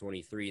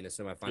 29-23 in the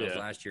semifinals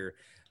last year.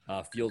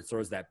 Fields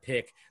throws that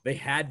pick. They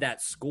had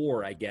that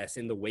score, I guess,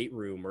 in the weight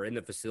room or in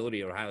the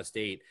facility at Ohio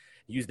State,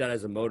 used that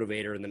as a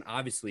motivator. And then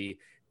obviously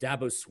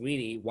Dabo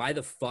Swinney, why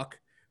the fuck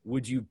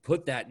would you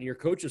put that in your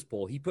coaches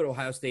poll? He put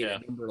Ohio State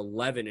at number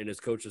 11 in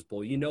his coaches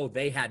poll.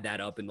 They had that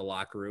up in the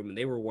locker room and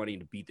they were wanting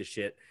to beat the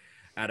shit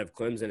out of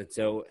Clemson. And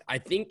so I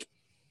think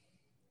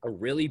a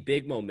really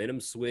big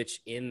momentum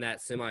switch in that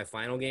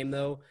semifinal game,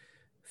 though.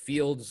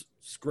 Fields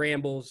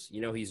scrambles,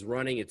 he's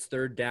running, it's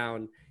 3rd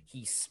down.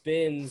 He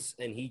spins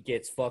and he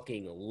gets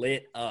fucking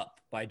lit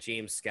up by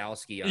James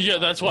Skalski. Yeah,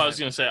 that's what I was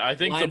going to say. I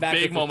think the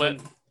big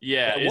moment,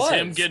 is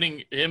him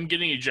getting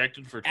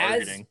ejected for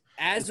targeting.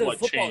 As a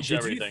football,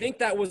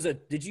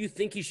 did you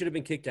think he should have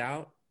been kicked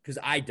out? Because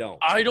I don't.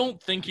 I don't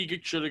think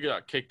he should have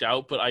got kicked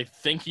out, but I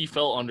think he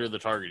fell under the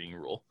targeting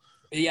rule.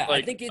 Yeah,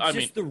 I think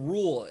it's the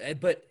rule.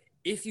 But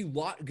if you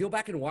go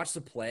back and watch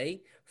the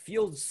play,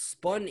 Fields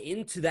spun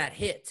into that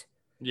hit.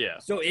 Yeah.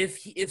 So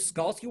if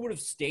Skalski would have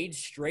stayed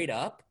straight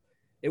up,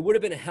 it would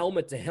have been a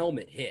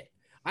helmet-to-helmet hit.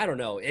 I don't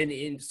know. And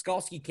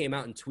Skalski came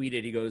out and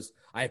tweeted, he goes,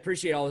 I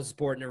appreciate all the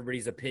support and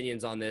everybody's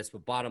opinions on this,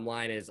 but bottom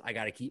line is I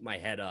got to keep my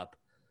head up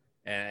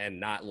and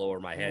not lower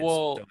my head.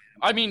 Well,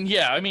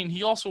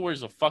 he also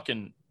wears a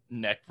fucking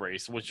neck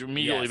brace, which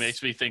immediately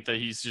makes me think that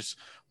he's just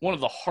one of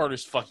the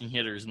hardest fucking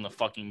hitters in the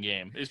fucking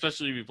game,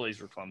 especially if he plays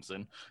for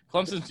Clemson.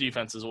 Clemson's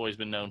defense has always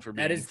been known for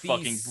being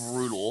fucking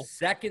brutal.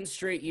 2nd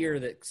straight year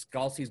that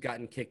Skalski's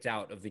gotten kicked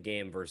out of the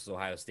game versus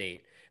Ohio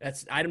State.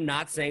 I'm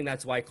not saying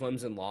that's why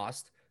Clemson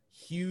lost.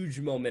 Huge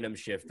momentum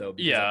shift, though.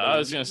 I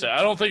was going to say,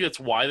 I don't think it's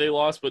why they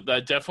lost, but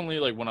that definitely,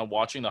 like, when I'm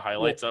watching the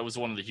highlights, that was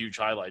one of the huge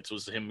highlights,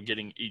 was him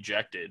getting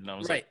ejected. And I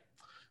was like,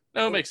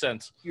 no, it makes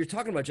sense. You're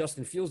talking about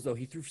Justin Fields, though.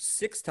 He threw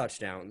 6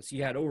 touchdowns. He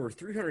had over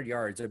 300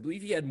 yards. I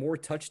believe he had more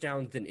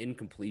touchdowns than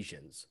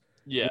incompletions.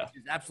 Yeah. Which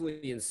is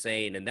absolutely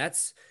insane. And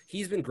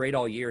he's been great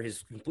all year.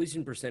 His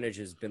completion percentage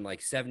has been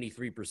like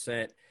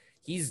 73%.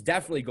 He's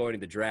definitely going to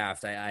the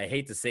draft. I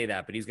hate to say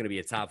that, but he's going to be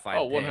a top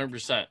 5 pick.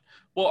 100%.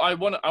 Well, I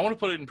want to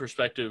put it in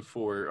perspective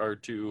for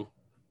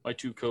my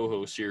two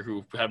co-hosts here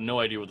who have no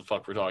idea what the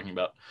fuck we're talking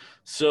about.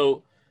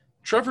 So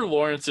Trevor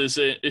Lawrence, is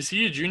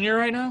he a junior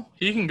right now?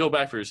 He can go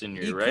back for his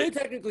senior year, right? He could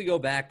technically go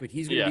back, but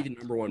he's going to be the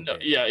number 1 pick.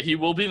 Yeah, he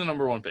will be the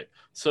number 1 pick.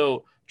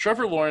 So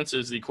Trevor Lawrence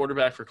is the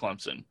quarterback for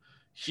Clemson.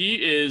 He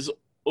is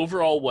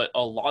overall what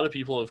a lot of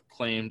people have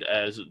claimed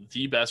as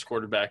the best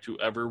quarterback to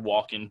ever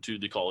walk into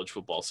the college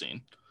football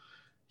scene.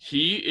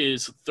 He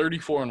is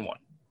 34-1.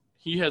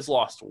 He has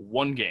lost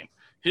 1 game.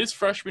 His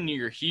freshman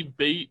year, he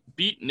beat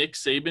Nick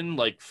Saban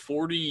like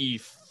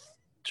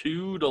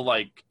 42 to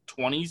like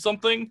 20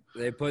 something.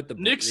 They put the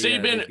Nick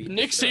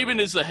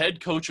Saban is the head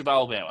coach of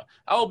Alabama.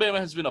 Alabama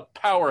has been a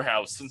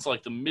powerhouse since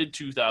like the mid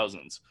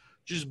 2000s,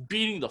 just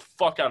beating the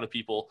fuck out of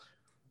people.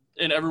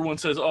 And everyone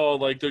says, oh,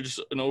 like they're just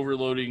an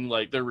overloading,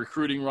 like they're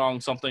recruiting wrong,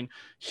 something.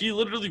 He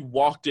literally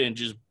walked in,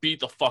 just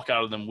beat the fuck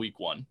out of them week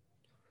 1.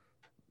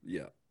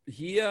 Yeah.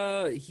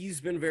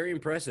 He's been very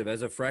impressive.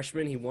 As a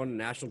freshman, he won a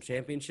national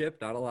championship.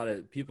 Not a lot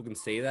of people can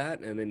say that.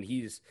 And then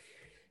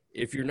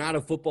if you're not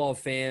a football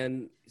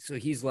fan, so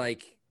he's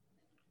like,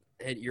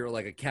 and you're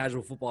like a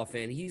casual football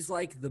fan, he's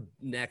like the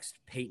next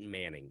Peyton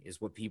Manning is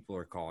what people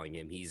are calling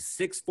him. He's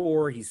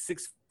 6'4", he's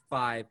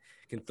 6'5",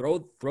 can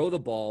throw the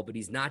ball, but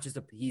he's not just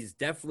he's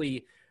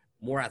definitely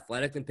more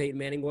athletic than Peyton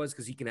Manning was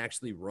because he can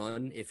actually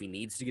run if he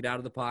needs to get out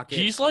of the pocket.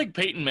 He's like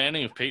Peyton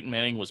Manning if Peyton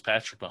Manning was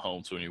Patrick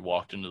Mahomes when he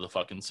walked into the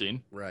fucking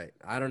scene. Right.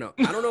 I don't know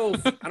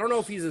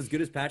if he's as good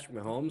as Patrick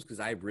Mahomes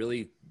because I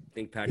really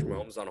think Patrick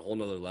Mahomes is on a whole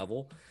nother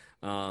level.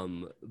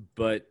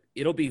 But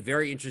it'll be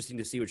very interesting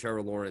to see what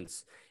Trevor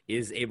Lawrence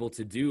is able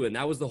to do. And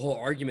that was the whole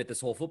argument this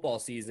whole football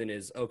season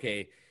is,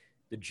 okay,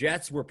 the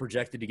Jets were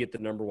projected to get the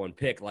number 1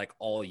 pick like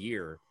all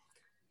year.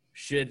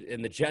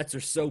 and the Jets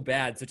are so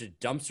bad, such a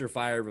dumpster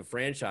fire of a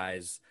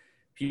franchise.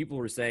 People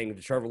were saying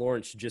that Trevor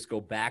Lawrence should just go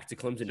back to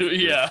Clemson.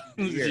 Yeah,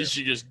 he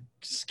should just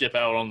skip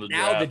out on the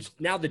draft.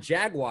 Now the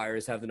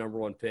Jaguars have the number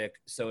 1 pick,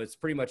 so it's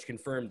pretty much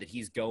confirmed that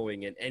he's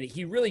going. And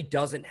he really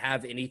doesn't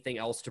have anything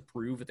else to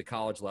prove at the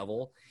college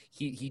level.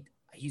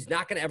 He's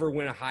not going to ever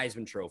win a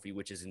Heisman Trophy,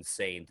 which is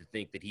insane to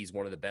think that he's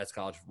one of the best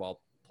college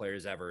football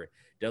players ever.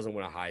 Doesn't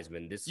win a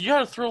Heisman. You got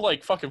to throw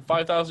like fucking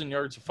 5,000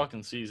 yards a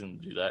fucking season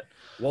to do that.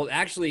 Well,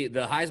 actually,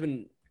 the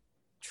Heisman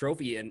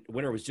Trophy and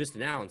winner was just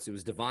announced. It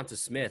was Devonta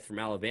Smith from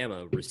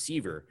Alabama,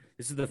 receiver.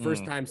 This is the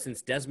first time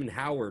since Desmond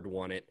Howard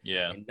won it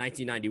in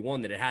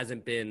 1991 that it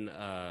hasn't been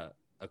a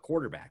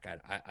quarterback.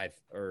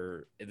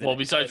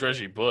 Besides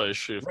Reggie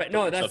Bush. Right?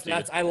 No,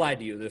 that's I lied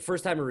to you. The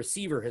first time a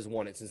receiver has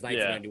won it since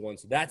 1991,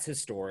 so that's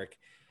historic.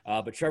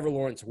 But Trevor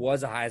Lawrence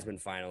was a Heisman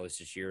finalist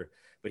this year,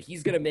 but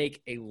he's going to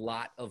make a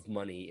lot of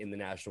money in the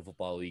National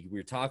Football League. We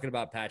were talking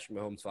about Patrick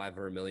Mahomes'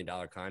 $500 million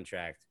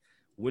contract.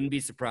 Wouldn't be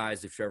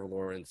surprised if Trevor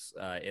Lawrence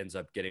ends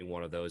up getting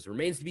one of those.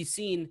 Remains to be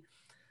seen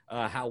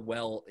how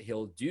well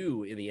he'll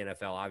do in the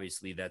NFL.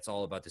 Obviously, that's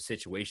all about the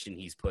situation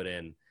he's put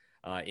in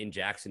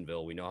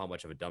Jacksonville. We know how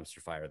much of a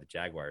dumpster fire the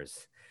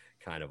Jaguars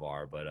kind of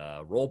are. But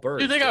roll bird.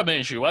 Dude, they got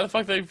Minshew. Why the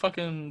fuck they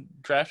fucking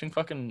drafting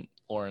fucking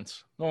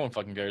Lawrence? No one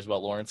fucking cares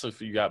about Lawrence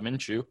if you got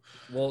Minshew.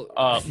 Well,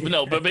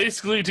 but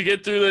basically to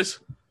get through this.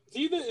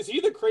 Is he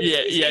the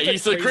crazy? Yeah,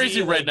 he's the crazy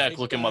redneck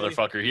looking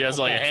motherfucker. He has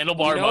like a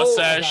handlebar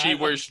mustache. He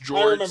wears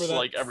jorts,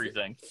 like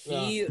everything.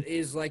 He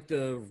is like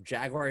the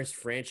Jaguars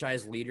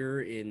franchise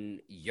leader in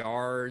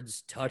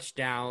yards,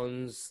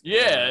 touchdowns.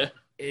 Yeah.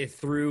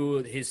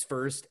 Through his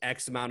first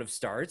X amount of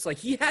starts. Like,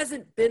 he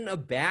hasn't been a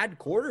bad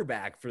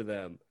quarterback for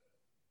them.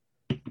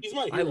 He's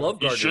my hero. I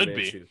love Gardner should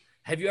Minshew. be.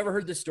 Have you ever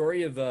heard the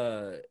story of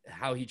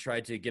how he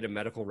tried to get a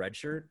medical red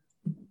shirt?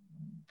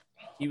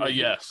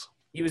 Yes.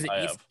 He was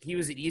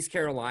at East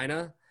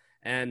Carolina,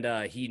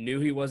 and he knew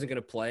he wasn't going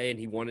to play, and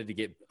he wanted to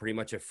get pretty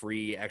much a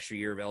free extra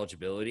year of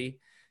eligibility.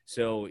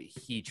 So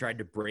he tried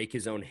to break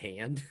his own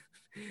hand.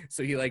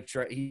 So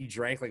he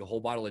drank like a whole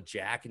bottle of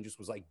Jack and just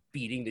was like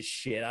beating the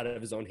shit out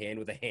of his own hand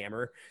with a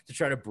hammer to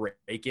try to break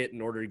it in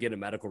order to get a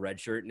medical red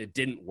shirt, and it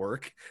didn't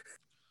work.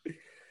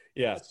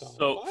 Yeah.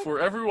 So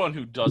for everyone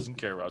who doesn't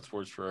care about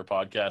sports for our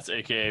podcast,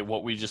 aka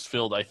what we just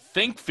filled, I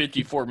think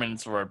 54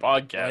 minutes of our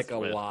podcast, like a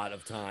lot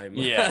of time.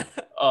 Yeah.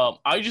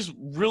 I just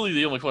really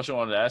the only question I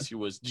wanted to ask you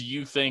was, do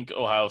you think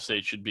Ohio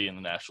State should be in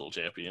the national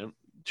championship?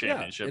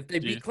 Yeah, if they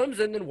beat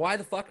Clemson, then why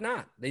the fuck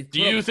not? Do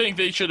you think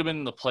they should have been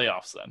in the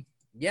playoffs then?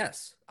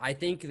 Yes, I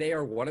think they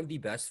are one of the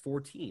best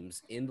 4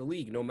 teams in the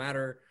league. No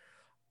matter,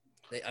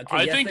 they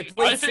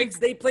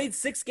played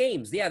 6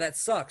 games. Yeah, that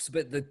sucks.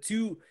 But the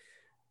two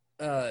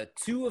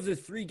of the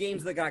 3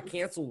 games that got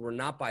canceled were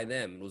not by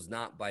them. It was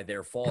not by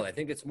their fault. I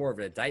think it's more of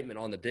an indictment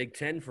on the Big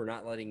Ten for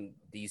not letting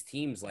these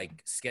teams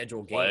like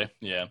schedule games.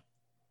 Yeah.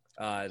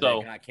 That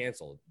got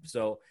canceled.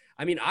 So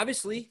I mean,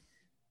 obviously,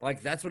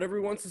 like that's what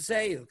everyone wants to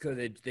say because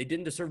they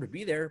didn't deserve to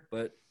be there.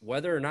 But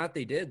whether or not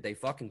they did, they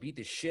fucking beat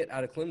the shit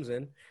out of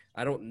Clemson.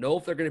 I don't know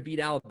if they're going to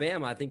beat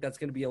Alabama. I think that's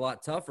going to be a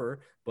lot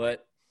tougher.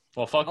 But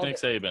well, fuck Nick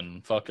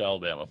Saban, fuck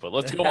Alabama. But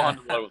let's go on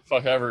to what the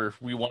fuck ever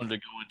we wanted to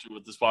go into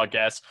with this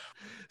podcast.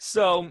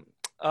 So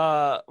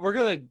we're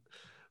going to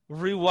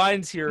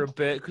rewind here a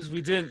bit because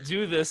we didn't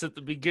do this at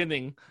the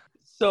beginning.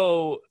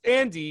 So,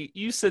 Andy,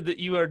 you said that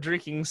you are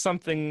drinking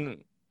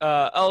something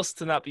else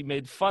to not be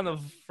made fun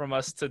of from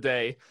us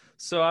today.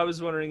 So I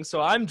was wondering,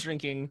 I'm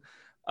drinking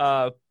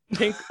a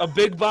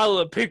big bottle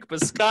of Pink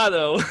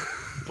Moscato.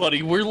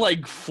 Buddy, we're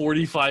like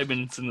 45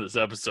 minutes into this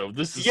episode.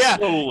 This is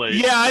so late.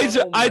 Yeah,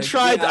 I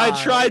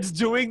tried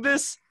doing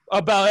this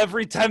about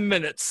every 10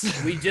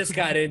 minutes. We just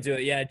got into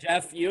it. Yeah,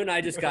 Jeff, you and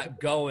I just got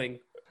going.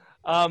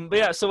 But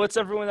yeah, so what's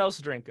everyone else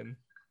drinking?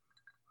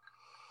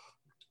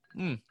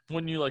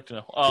 Wouldn't you like to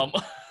know?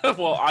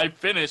 Well, I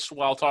finished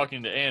while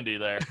talking to Andy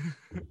there.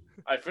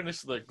 I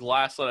finished the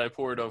glass that I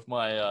poured of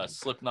my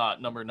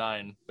Slipknot No.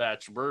 9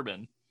 batch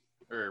bourbon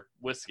or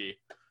whiskey.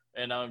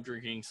 And now I'm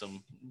drinking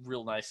some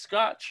real nice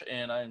scotch,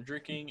 and I'm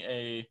drinking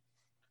a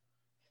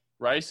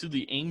Rise to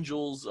the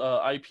Angels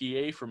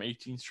IPA from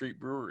 18th Street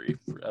Brewery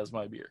as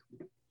my beer.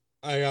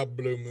 I got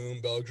Blue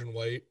Moon Belgian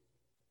White,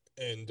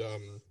 and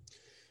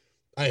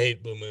I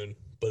hate Blue Moon,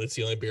 but it's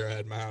the only beer I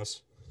had in my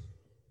house.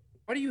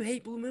 Why do you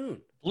hate Blue Moon?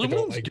 Blue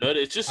Moon's good.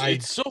 It's just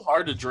it's so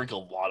hard to drink a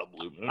lot of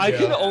Blue Moon. I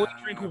can only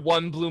drink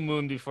one Blue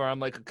Moon before I'm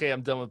like, okay,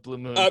 I'm done with Blue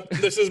Moon.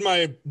 This is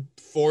my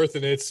 4th,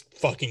 and it's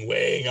fucking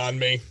weighing on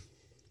me.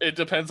 It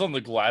depends on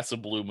the glass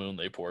of Blue Moon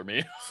they pour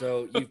me.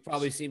 So you've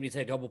probably seen me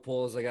take a couple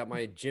pulls. I got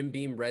my Jim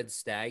Beam Red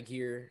Stag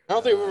here. I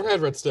don't think I've ever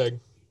had Red Stag.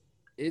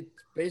 It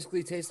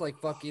basically tastes like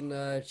fucking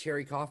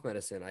cherry cough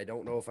medicine. I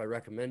don't know if I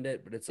recommend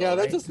it, but it's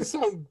that doesn't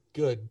sound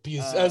good.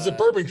 Because as a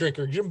bourbon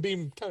drinker, Jim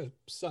Beam kind of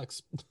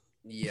sucks.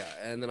 Yeah,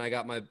 and then I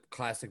got my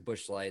classic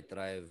Busch Light that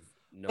I've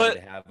known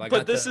to have.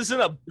 But this isn't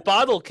a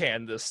bottle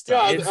can this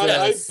time.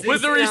 Yeah,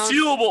 with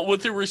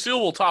the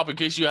resealable top in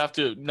case you have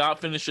to not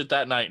finish it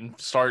that night and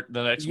start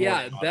the next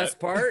morning. Yeah, best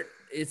part,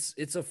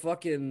 it's a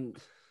fucking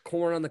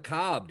corn on the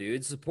cob,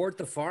 dude. Support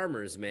the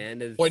farmers,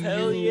 man. And When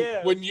Hell you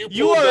yeah. when you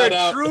You pulled are that a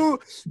out,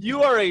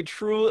 you are a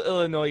true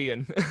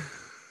Illinoisan.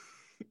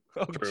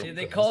 Oh, True.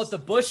 they call it the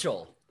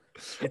bushel.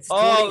 It's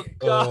 20, oh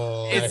god.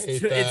 oh, I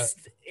hate that.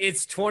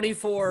 it's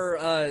 24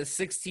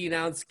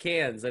 16-ounce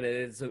cans, and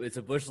it's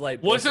a Busch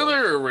Light. Wasn't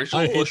bushel. there an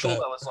original I hate bushel that.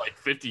 that was like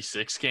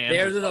 56 cans?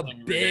 There's or a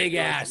something big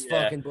ridiculous? ass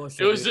Yeah. fucking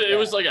bushel. It was dude. it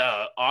was like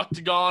a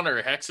octagon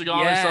or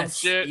hexagon or some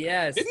shit.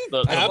 Yes. Didn't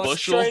the Pabst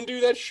bushel? try and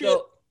do that shit?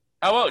 So,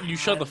 How about you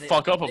shut the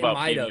fuck up they about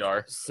might have.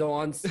 PBR? So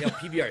on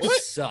PBR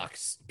What?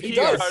 sucks. He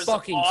PBR does.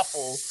 fucking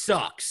Awful.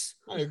 sucks.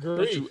 I Don't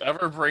agree. you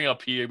ever bring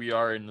up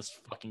PBR in this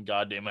fucking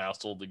goddamn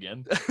household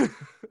again?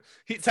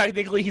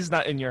 Technically, he's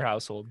not in your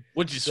household.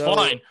 Which is So-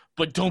 fine,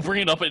 but don't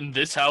bring it up in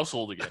this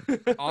household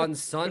again. On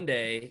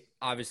Sunday,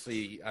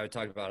 obviously, I would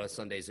talk about how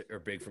Sundays are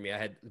big for me. I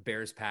had the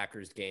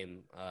Bears-Packers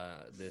game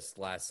this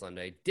last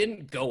Sunday.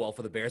 Didn't go well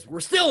for the Bears. We're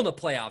still in the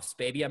playoffs,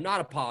 baby. I'm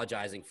not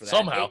apologizing for that.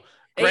 Somehow.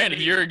 Eight Granted,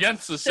 games. you're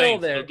against the Still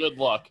Saints, there. so good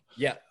luck.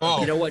 Yeah. Oh,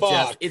 You know what,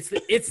 fuck. Jeff?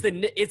 It's the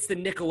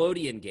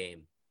Nickelodeon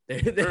game.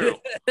 True.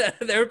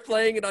 They're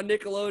playing it on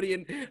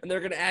Nickelodeon, and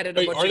they're going to add in a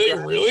Wait, bunch are of they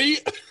graphics. really?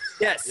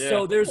 Yes. Yeah.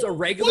 So there's a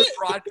regular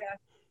What? broadcast.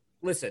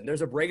 Listen,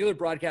 there's a regular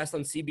broadcast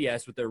on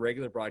CBS with their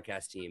regular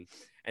broadcast team,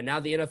 and now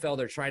the NFL,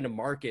 they're trying to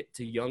market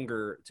to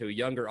a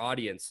younger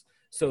audience.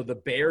 So the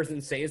Bears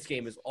and Saints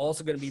game is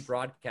also going to be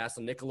broadcast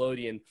on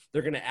Nickelodeon.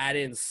 They're going to add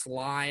in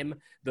slime.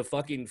 The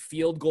fucking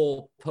field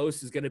goal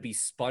post is going to be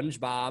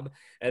SpongeBob,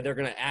 and they're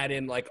going to add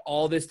in like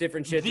all this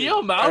different shit. The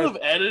amount of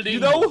editing You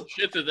know,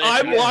 shit that they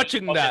I'm do in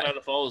watching fucking that.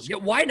 NFL is Yeah,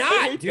 why I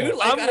not, hate dude? that.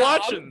 Like, I'm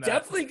watching I'm that.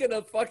 definitely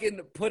gonna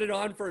fucking put it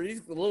on for at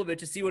least a little bit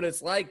to see what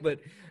it's like. But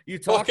you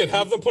talk Fucking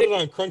have them put it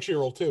on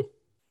Crunchyroll too.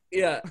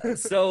 Yeah,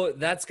 so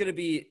that's going to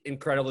be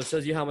incredible. It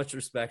shows you how much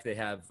respect they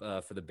have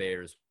for the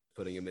Bears,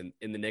 putting them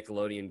in the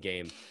Nickelodeon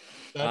game.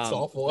 That's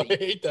awful. I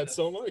hate that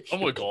so much. I'm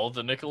gonna call it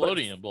the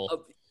Nickelodeon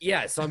Bowl.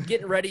 Yeah, so I'm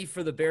getting ready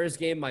for the Bears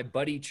game. My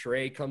buddy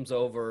Trey comes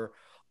over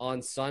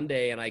on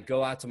Sunday, and I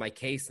go out to my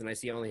case, and I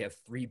see I only have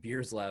 3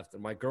 beers left.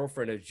 And my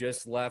girlfriend had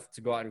just left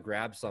to go out and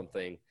grab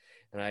something.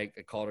 And I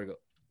called her and go,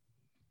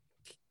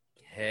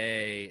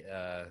 hey,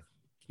 can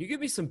you give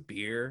me some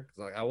beer?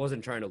 'Cause, like, I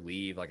wasn't trying to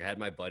leave. Like, I had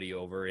my buddy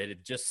over. It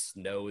had just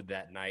snowed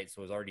that night,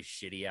 so it was already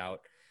shitty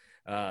out.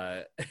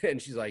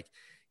 And she's like,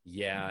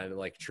 yeah. And,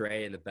 like,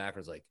 Trey in the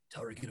background's like,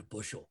 tell her to get a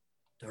bushel.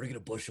 Tell her to get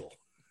a bushel.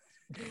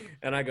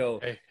 And I go,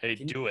 Hey,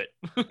 Can do it.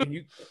 can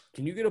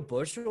you get a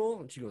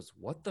bushel? And she goes,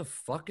 what the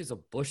fuck is a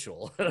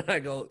bushel? And I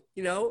go,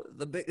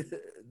 the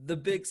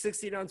big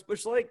 16-ounce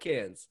Busch Light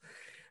cans.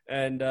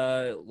 And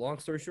long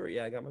story short,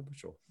 yeah, I got my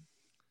bushel.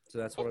 So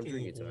that's what I'm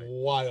drinking tonight.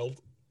 Wild.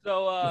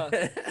 So,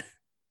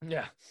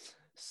 yeah.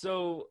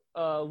 So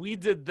we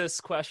did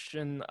this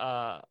question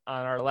on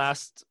our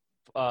last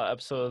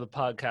episode of the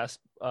podcast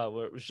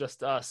where it was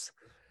just us.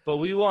 But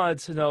we wanted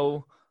to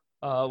know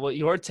what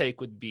your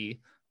take would be.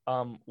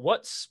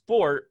 What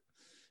sport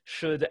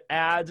should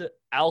add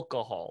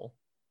alcohol?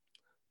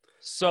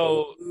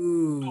 So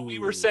we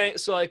were saying,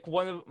 so like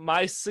one of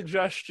my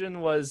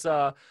suggestion was,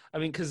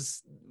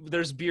 because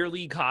there's beer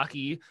league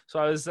hockey. So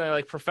I was saying,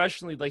 like,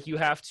 professionally, like, you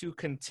have to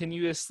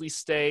continuously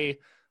stay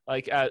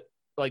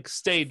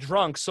stay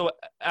drunk. So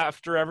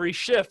after every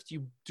shift,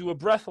 you do a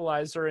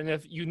breathalyzer, and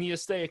if you need to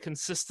stay a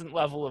consistent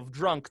level of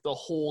drunk the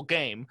whole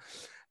game.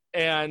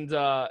 And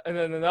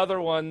then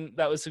another one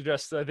that was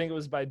suggested, I think it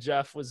was by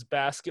Jeff, was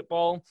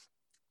basketball.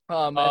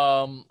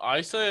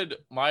 I said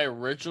my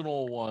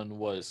original one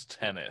was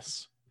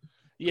tennis.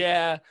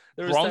 Yeah,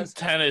 there was Drunk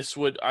tennis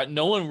would.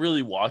 No one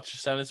really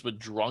watches tennis, but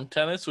drunk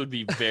tennis would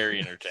be very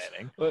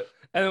entertaining.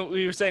 And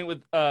we were saying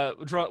with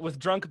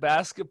drunk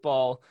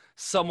basketball,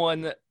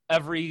 someone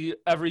every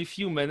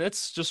few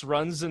minutes just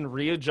runs and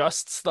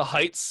readjusts the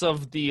heights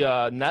of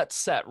the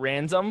nets at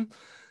random.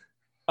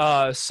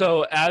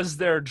 So as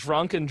they're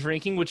drunk and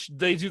drinking, which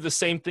they do the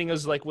same thing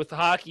as like with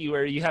hockey,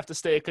 where you have to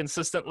stay a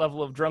consistent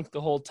level of drunk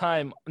the whole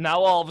time. Now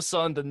all of a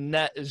sudden the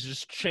net is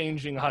just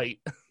changing height.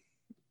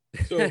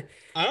 So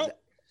I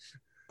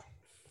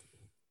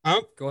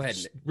don't. Go ahead,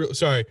 Nick.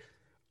 Sorry,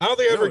 I don't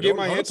think I ever gave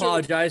my don't answer.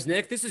 apologize,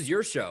 Nick. This is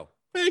your show.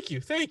 Thank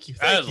you.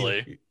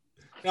 Sadly.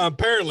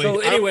 Apparently. So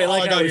anyway,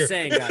 I I was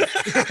saying, guys.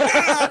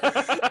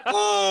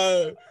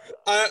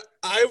 I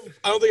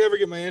don't think I ever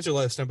get my answer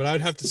last time, but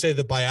I'd have to say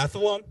the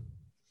biathlon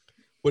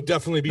would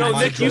definitely be No,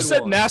 my Nick, you choice.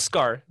 said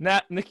NASCAR.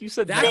 Nick, you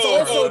said That's NASCAR.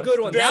 also a good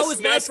one. That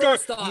was my NASCAR-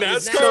 first thought.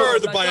 was NASCAR or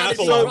the but I thought it'd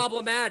be biathlon?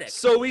 problematic.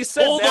 So we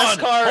said Hold on,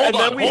 NASCAR, and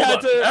then we had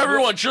to.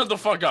 Everyone, shut the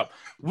fuck up.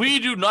 We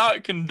do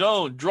not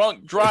condone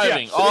drunk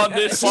driving on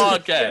this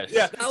podcast.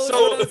 Yeah. That was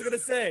So- what I was gonna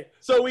say.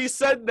 So we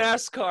said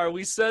NASCAR.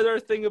 We said our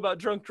thing about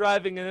drunk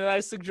driving, and then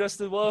I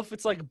suggested, well, if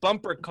it's like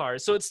bumper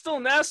cars, so it's still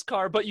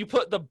NASCAR, but you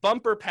put the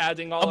bumper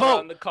padding all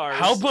around the cars.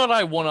 How about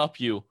I one up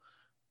you?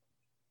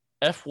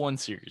 F1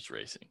 series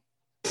racing.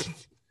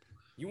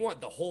 You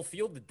want the whole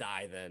field to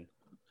die then?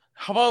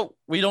 How about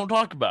we don't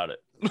talk about it?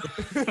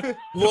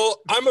 Well,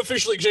 I'm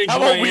officially changing How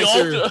my about we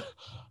answer. all?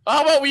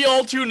 How about we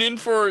all tune in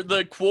for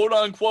the quote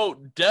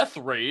unquote death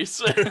race,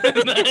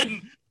 and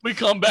then we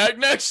come back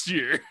next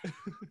year?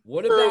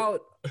 What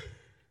about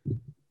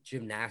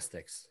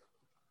gymnastics?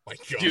 My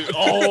God. Dude,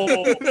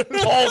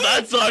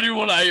 that's not even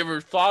what I ever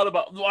thought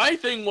about. My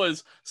thing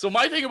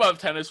about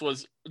tennis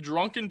was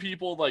drunken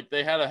people, like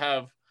they had to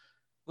have,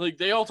 like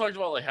they all talked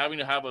about like having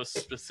to have a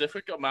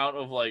specific amount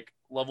of like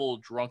level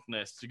of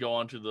drunkenness to go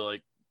onto the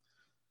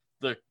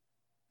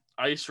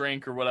ice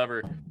rink or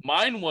whatever.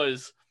 Mine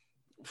was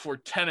for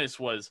tennis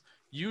was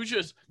you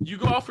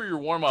go out for your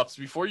warm-ups.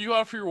 Before you go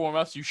out for your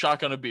warm-ups, you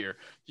shotgun a beer.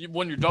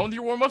 When you're done with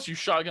your warm-ups, you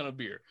shotgun a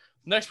beer.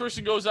 Next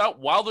person goes out,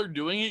 while they're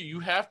doing it, you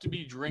have to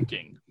be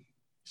drinking.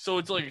 So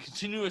it's like a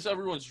continuous,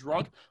 everyone's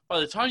drunk. By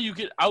the time you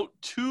get out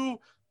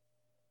to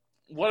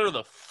whatever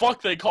the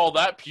fuck they call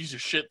that piece of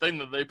shit thing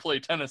that they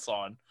play tennis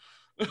on.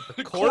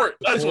 Court.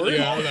 That's what they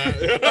call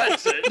it.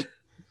 That's it.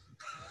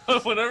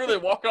 Whenever they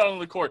walk out on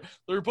the court,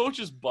 their boat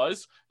just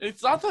buzz.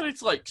 It's not that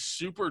it's like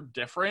super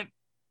different,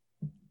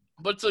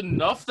 but it's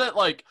enough that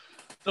like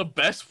the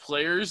best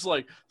players,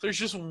 like there's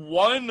just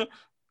one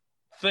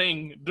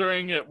thing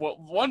during it,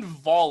 one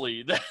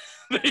volley that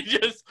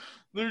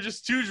they're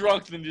just too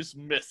drunk and just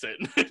miss it.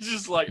 It's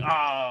just like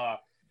I'm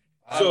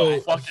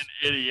a fucking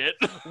idiot.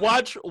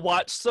 Watch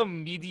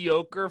some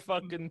mediocre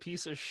fucking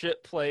piece of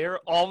shit player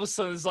all of a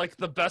sudden is like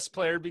the best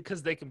player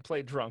because they can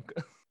play drunk.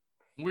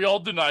 We all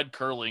denied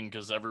curling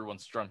because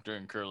everyone's drunk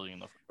during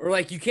curling. Or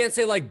like you can't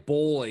say like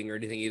bowling or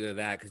anything either of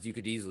that because you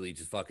could easily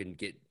just fucking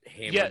get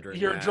hammered. Yeah, during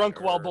you're that,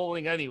 drunk while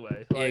bowling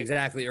anyway. Yeah,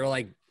 exactly. Or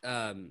like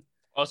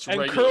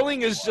and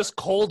curling is just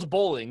cold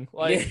bowling.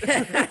 Like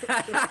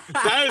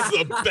that is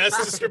the best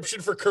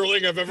description for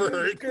curling I've ever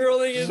heard.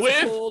 Curling is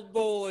cold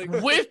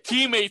bowling with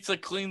teammates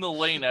that clean the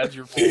lane as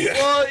you're bowling.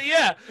 Well,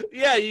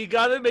 yeah, you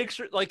gotta make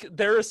sure like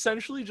they're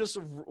essentially just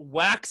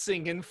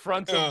waxing in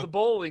front of the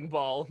bowling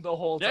ball the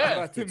whole time. I'm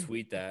about to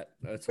tweet that.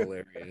 That's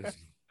hilarious.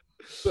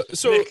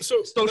 So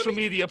social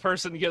media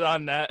person, get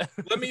on that.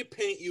 Let me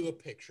paint you a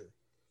picture.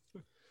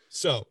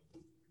 So,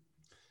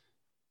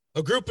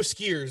 a group of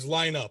skiers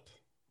line up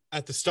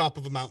at the top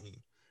of a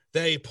mountain.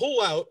 They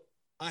pull out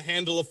a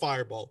handle of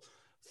Fireball,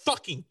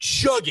 fucking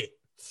chug it,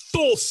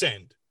 full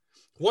send.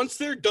 Once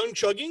they're done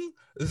chugging,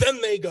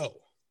 then they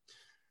go.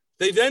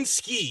 They then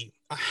ski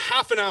a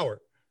half an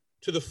hour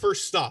to the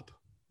first stop.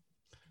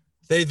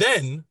 We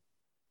gotta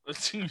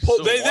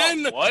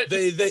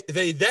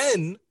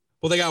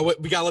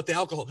let the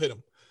alcohol hit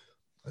them.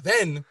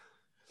 Then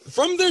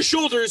from their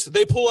shoulders,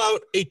 they pull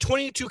out a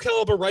 22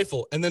 caliber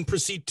rifle and then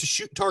proceed to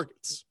shoot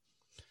targets.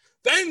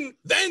 Then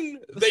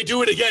they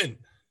do it again.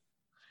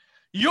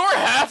 Your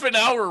half an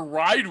hour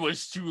ride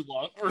was too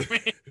long for me.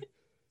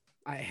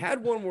 I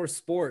had one more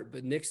sport,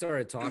 but Nick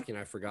started talking.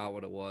 I forgot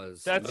what it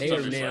was. That's may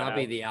or may not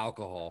be the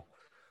alcohol.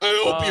 I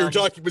hope you were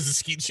talking was the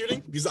skeet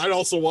shooting because I'd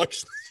also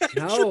watched that.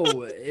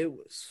 No, it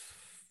was.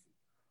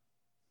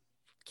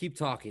 Keep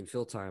talking.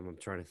 Fill time. I'm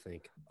trying to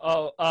think.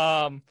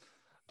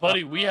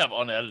 Buddy, we have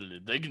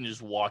unedited. They can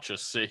just watch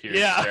us sit here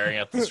staring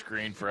at the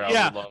screen for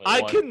however long.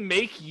 I can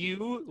make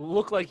you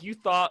look like you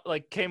thought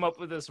like came up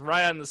with this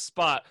right on the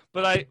spot,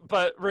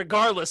 but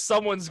regardless,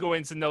 someone's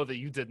going to know that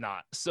you did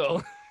not.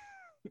 So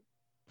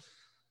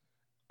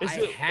is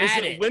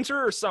it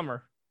winter or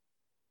summer?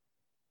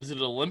 Is it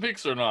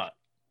Olympics or not?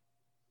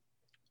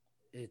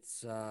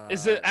 It's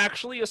is it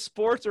actually a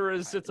sport or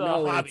is it a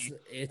hobby?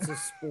 It's a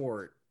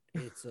sport.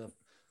 It's a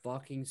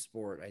fucking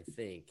sport, I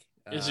think.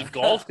 Is it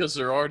golf? Because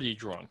they're already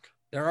drunk.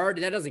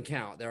 That doesn't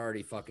count. They're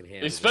already fucking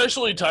hammered.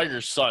 Especially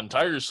Tiger's son.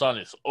 Tiger's son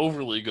is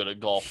overly good at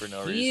golf for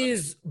no reason. He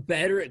is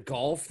better at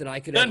golf than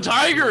I could ever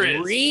Tiger is.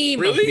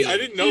 Really? I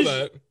didn't know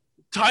that.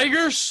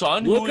 Tiger's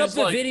son. Look up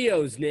the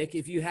videos, Nick,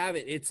 if you have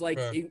it. It's like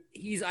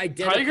he's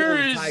identical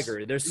to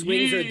Tiger. Their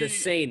swings are the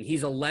same.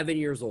 He's 11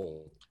 years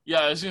old.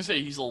 Yeah, I was gonna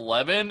say he's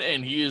 11,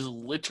 and he is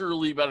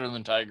literally better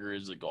than Tiger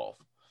is at golf.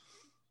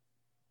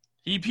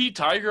 He beat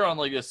Tiger on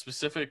like a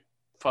specific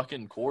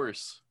fucking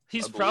course.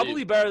 He's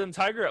probably better than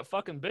Tiger at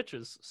fucking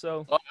bitches.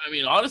 So I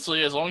mean,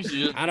 honestly, as long as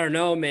he I don't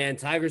know, man.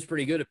 Tiger's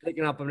pretty good at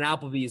picking up an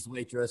Applebee's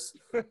waitress.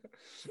 As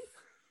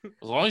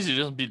long as he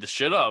doesn't beat the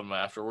shit out of him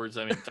afterwards.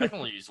 I mean,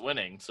 technically he's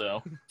winning.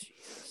 So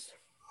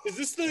is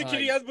this the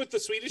kid he had with the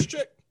Swedish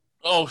chick?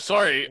 Oh,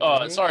 sorry.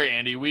 Sorry,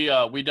 Andy. We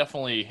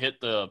definitely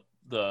hit the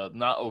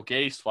not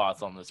okay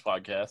spots on this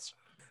podcast.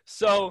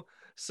 So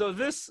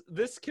this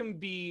can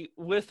be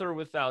with or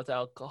without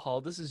alcohol.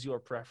 This is your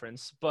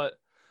preference, but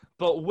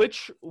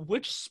which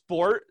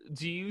sport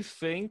do you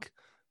think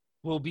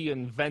will be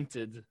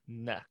invented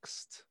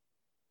next?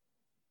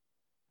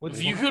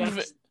 If you could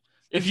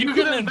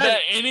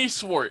invent any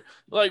sport,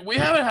 like we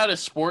haven't had a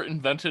sport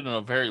invented in a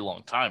very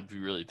long time. If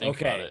you really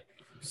think about it.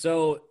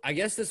 So I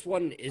guess this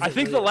one is. I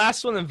think the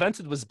last one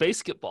invented was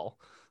basketball.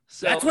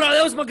 So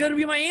that was going to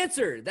be my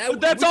answer.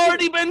 That's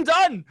already been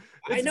done.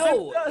 I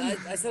know.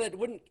 I said it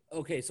wouldn't.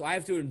 Okay, so I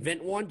have to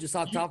invent one just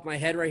off the top of my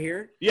head right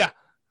here. Yeah.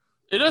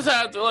 It doesn't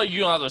have to, you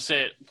don't have to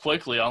say it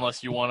quickly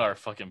unless you want our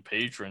fucking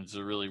patrons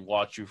to really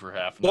watch you for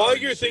half an hour. While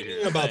you're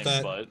thinking about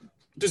that,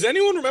 does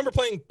anyone remember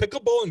playing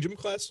pickleball in gym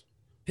class?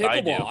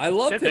 I do. Pickleball. I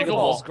love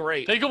Pickleball's pickleball.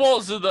 great. Pickleball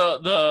is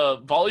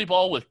the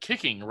volleyball with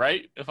kicking,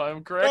 right? If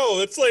I'm correct.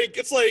 No, it's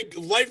like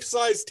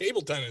life-size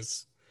table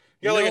tennis.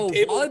 You got No, like a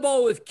table.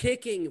 volleyball with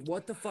kicking.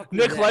 What the fuck?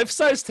 Nick, was that?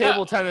 life-size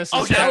table tennis is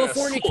okay. tennis.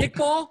 California Cool.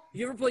 kickball.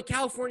 You ever play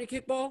California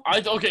kickball?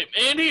 Okay,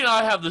 Andy and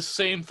I have the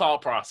same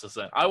thought process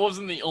then. I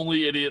wasn't the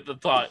only idiot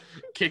that thought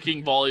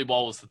kicking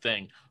volleyball was the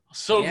thing.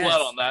 So Yes.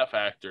 glad on that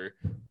factor.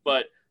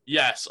 But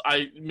yes,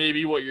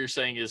 maybe what you're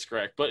saying is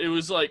correct. But it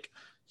was like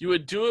you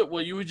would do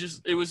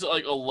it it was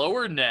like a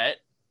lower net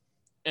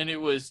and it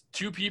was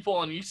two people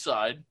on each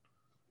side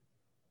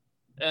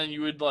and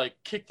you would like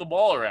kick the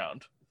ball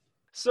around.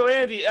 So,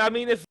 Andy, I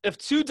mean, if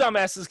two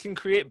dumbasses can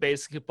create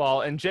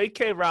basketball and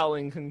J.K.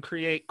 Rowling can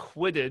create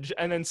Quidditch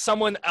and then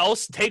someone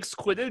else takes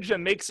Quidditch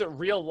and makes it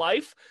real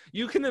life,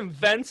 you can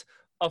invent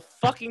a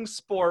fucking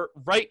sport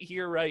right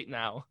here, right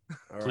now.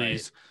 All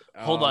Please.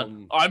 right. Hold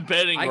on. I'm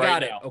betting I right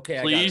got it. now. Okay, I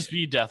got Please it.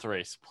 be Death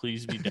Race.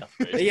 Please be Death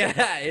Race.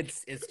 Yeah,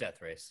 it's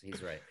Death Race.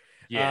 He's right.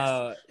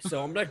 Yes.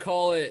 So I'm gonna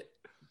call it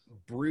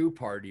Brew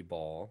Party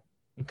Ball.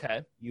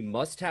 Okay. You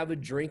must have a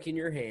drink in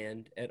your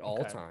hand at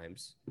all Okay.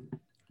 times.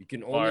 You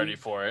can Already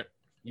for it.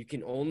 you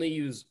can only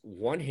use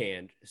one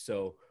hand.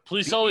 So,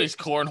 Please tell me it's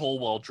cornhole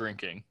while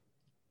drinking.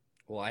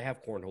 well, I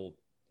have cornhole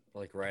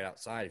like right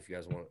outside. If you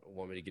guys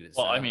want me to get it.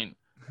 Well, set I up. mean,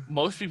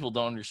 most people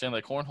don't understand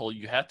that cornhole.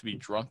 You have to be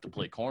drunk to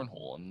play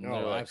cornhole, and they're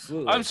No, like,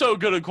 absolutely. "I'm so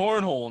good at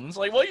cornhole," and it's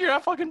like, "Well, you're a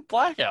fucking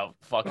blackout, All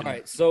fucking."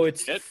 right, so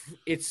it's Shit.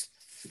 it's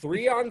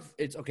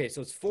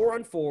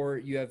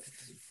 4-on-4. You have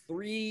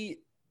 3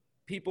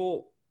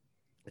 people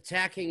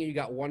attacking, and you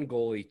got 1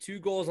 goalie. 2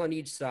 goals on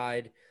each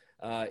side.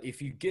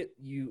 If you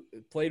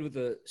played with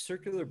a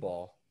circular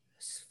ball,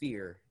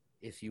 sphere,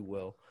 if you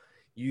will.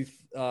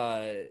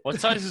 What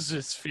size is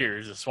this sphere?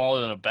 Is it smaller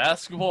than a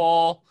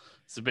basketball?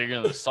 Is it bigger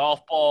than a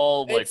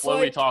softball? Like, It's what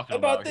are we talking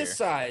about about this here?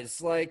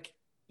 size? Like,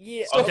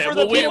 yeah. So Okay, for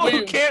well, the people we-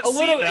 who can't a see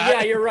little. that,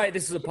 Yeah, you're right.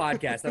 This is a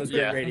podcast. That was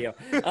great Yeah. radio.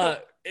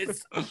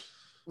 It's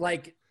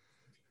like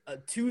a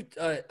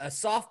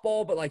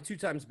softball, but like 2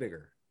 times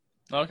bigger.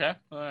 Okay,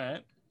 all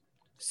right.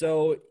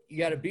 So you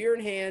got a beer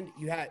in hand.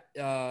 You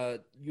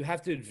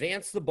have to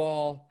advance the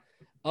ball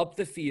up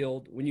the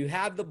field. When you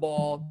have the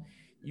ball,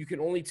 you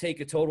can only take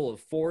a total of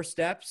 4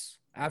 steps.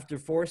 After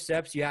 4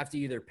 steps, you have to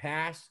either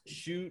pass,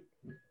 shoot,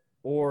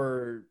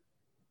 or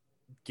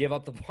give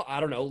up the ball. I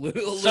don't know. Lose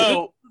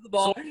So, the so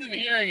ball what I'm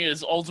hearing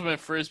is ultimate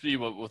frisbee,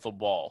 but with a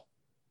ball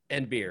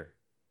and beer.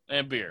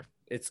 and beer.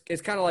 It's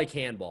kind of like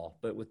handball,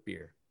 but with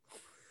beer.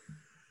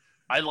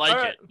 I like All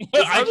right. it.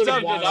 This I sounds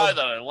don't wild. deny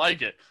that I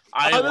like it.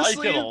 I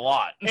Honestly, like it a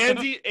lot.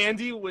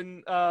 Andy,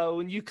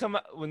 when you come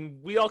out, when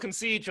we all can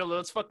see each other,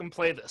 let's fucking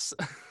play this.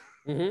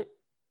 Mm-hmm.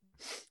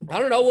 I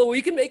don't know. Well,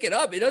 we can make it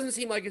up. It doesn't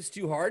seem like it's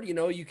too hard. You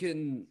know, you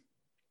can.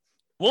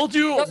 We'll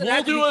do Doesn't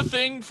have to a be-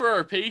 thing for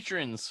our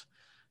patrons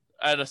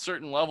at a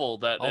certain level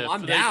that Oh, if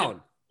I'm they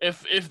down.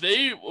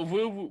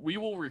 we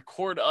will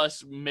record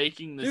us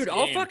making this Dude, game.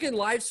 I'll fucking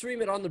live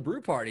stream it on the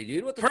Brew Party,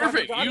 dude. What the fuck?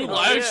 Perfect. are you You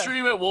talking about? live yeah.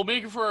 stream it. We'll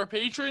make it for our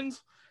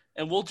patrons,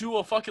 and we'll do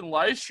a fucking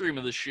live stream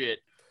of the shit.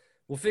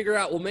 We'll figure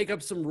out. We'll make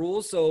up some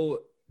rules.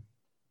 So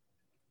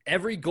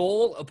every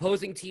goal,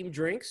 opposing team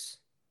drinks.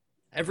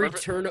 Every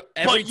Perfect. turn.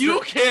 Every But you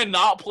turn-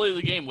 cannot play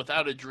the game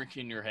without a drink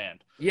in your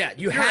hand. Yeah,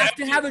 you If you're have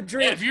to empty- have a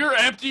drink. If you're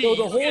empty, So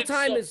the you whole get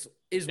time sub-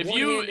 is if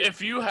one-handed.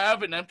 if you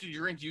have an empty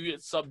drink, you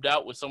get subbed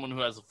out with someone who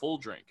has a full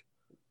drink.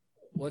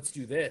 Let's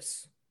do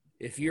this.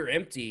 If you're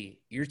empty,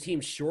 your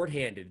team's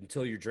shorthanded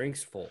until your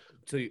drink's full.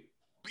 Until you,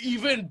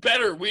 Even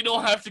better, we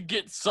don't have to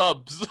get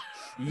subs.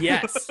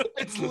 yes.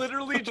 It's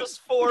literally just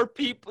 4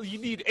 people. You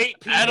need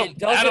 8 people. Adam,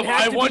 doesn't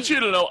have I to want be- you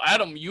to know,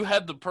 Adam, you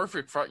had the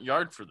perfect front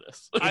yard for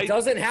this. It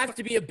doesn't have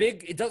to be a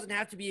big. It doesn't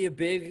have to be a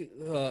big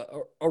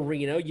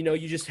arena. You know,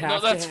 you just have. No,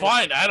 to that's have-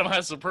 fine. Adam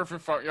has the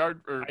perfect front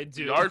yard or I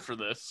do. yard for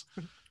this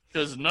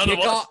because none of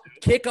us.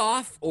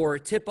 Kickoff or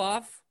tip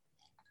off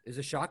is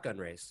a shotgun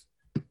race.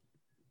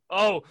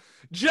 Oh,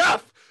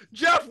 Jeff,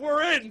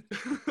 we're in.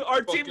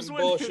 Our Fucking team's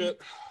winning.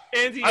 bullshit.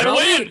 Andy, I no.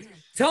 win.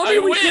 Tell I me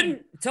we win.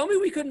 couldn't. Tell me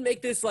we couldn't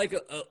make this like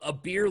a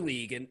beer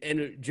league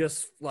and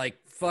just like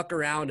fuck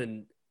around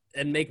and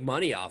make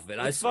money off of it.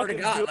 I Let's swear to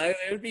fucking God, do like,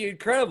 it would be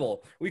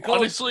incredible. We call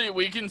Honestly,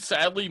 we can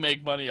sadly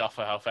make money off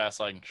of how fast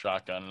I can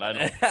shotgun, and I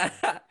don't.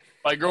 it.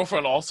 My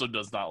girlfriend also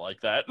does not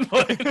like that,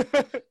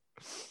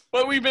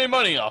 but we made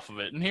money off of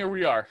it, and here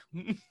we are.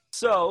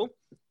 So,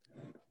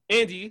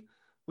 Andy,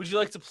 would you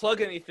like to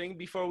plug anything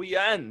before we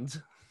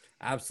end?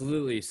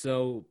 Absolutely.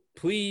 So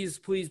please,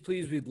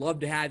 we'd love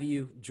to have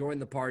you join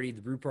the party,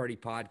 the Brew Party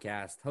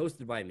podcast,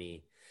 hosted by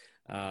me.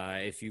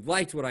 If you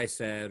liked what I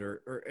said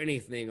or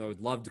anything, I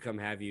would love to come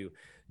have you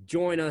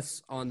join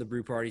us on the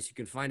Brew Parties. You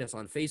can find us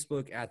on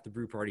Facebook at the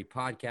Brew Party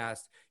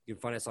Podcast. You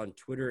can find us on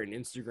Twitter and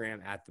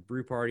Instagram at the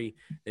Brew Party.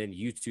 Then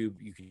YouTube,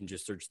 you can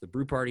just search the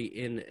Brew Party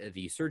in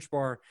the search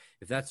bar.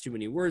 If that's too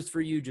many words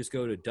for you, just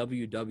go to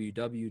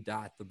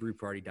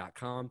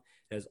www.thebrewparty.com.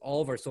 It has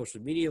all of our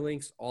social media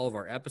links, all of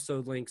our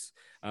episode links.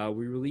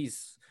 We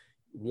release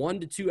 1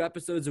 to 2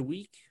 episodes a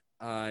week.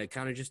 It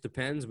kind of just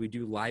depends. We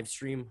do live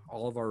stream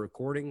all of our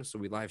recordings. So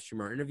we live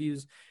stream our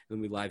interviews, and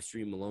then we live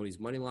stream Maloney's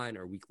Moneyline,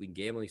 our weekly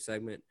gambling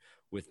segment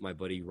with my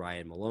buddy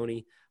Ryan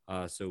Maloney.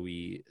 So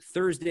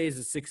Thursdays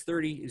at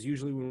 6:30 is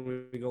usually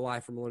when we go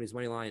live for Maloney's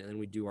Moneyline, and then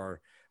we do our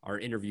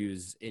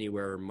interviews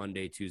anywhere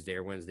Monday, Tuesday,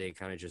 or Wednesday. It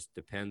kind of just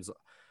depends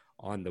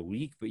on the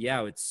week. But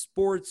yeah, it's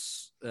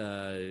sports,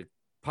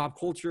 pop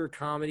culture,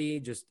 comedy,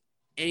 just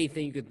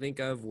anything you could think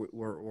of.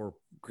 We're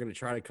going to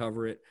try to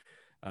cover it.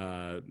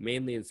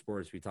 Mainly in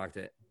sports. We talk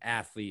to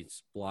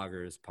athletes,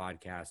 bloggers,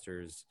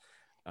 podcasters,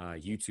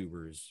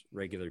 YouTubers,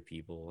 regular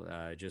people,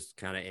 just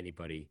kind of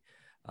anybody.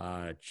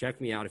 Check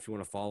me out if you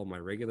want to follow my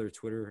regular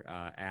Twitter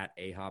at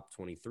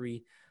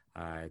ahop23.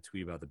 I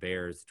tweet about the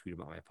Bears, tweet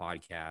about my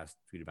podcast,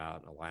 tweet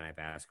about Illini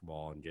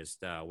basketball, and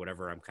just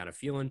whatever I'm kind of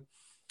feeling.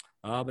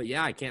 But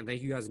yeah, I can't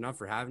thank you guys enough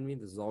for having me.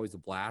 This is always a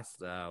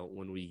blast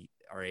when we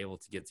are able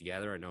to get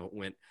together. I know it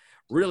went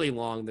really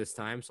long this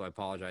time, so I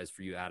apologize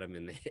for you,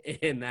 Adam,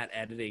 in that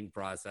editing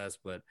process,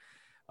 but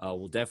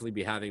we'll definitely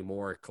be having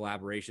more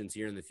collaborations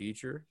here in the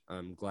future.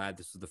 I'm glad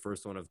this was the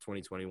first one of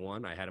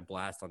 2021. I had a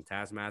blast on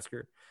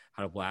Taskmaster,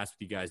 had a blast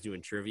with you guys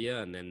doing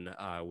trivia, and then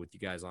with you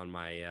guys on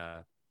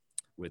my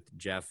with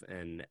Jeff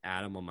and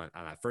Adam on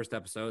that first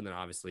episode, and then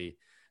obviously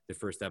the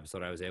first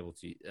episode I was able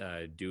to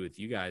do with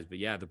you guys. But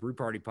yeah, the Brew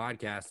Party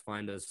Podcast,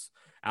 find us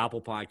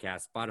Apple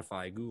Podcasts,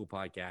 Spotify, Google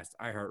Podcasts,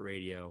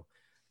 iHeartRadio,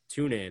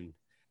 TuneIn,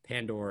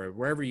 Pandora,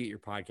 wherever you get your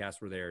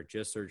podcasts, we're there.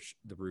 Just search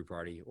The Brew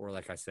Party, or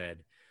like I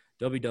said,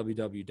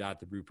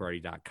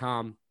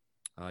 www.thebrewparty.com.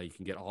 You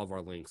can get all of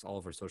our links, all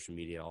of our social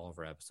media, all of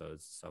our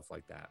episodes, stuff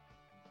like that.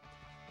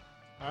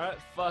 All right,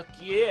 fuck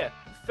yeah.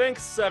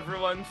 Thanks,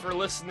 everyone, for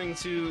listening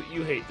to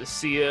You Hate to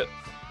See It.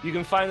 You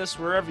can find us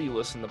wherever you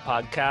listen to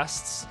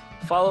podcasts.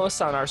 Follow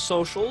us on our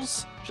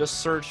socials.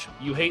 Just search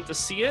You Hate to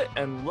See It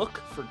and look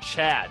for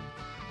Chad.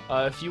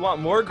 If you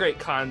want more great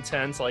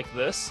content like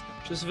this,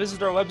 just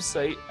visit our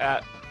website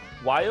at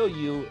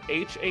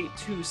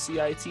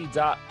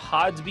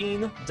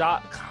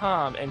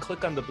youh82cit.podbean.com and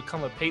click on the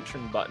Become a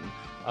Patron button.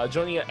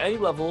 Joining at any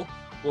level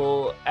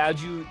will add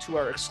you to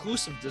our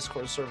exclusive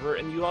Discord server,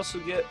 and you also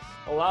get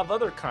a lot of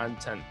other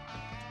content.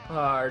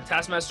 Our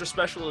Taskmaster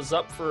special is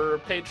up for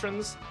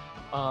patrons.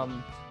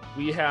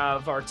 We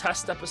have our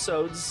test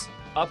episodes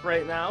up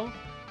right now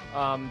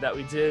that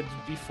we did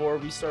before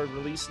we started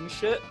releasing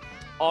shit.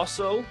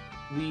 Also,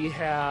 we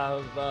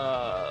have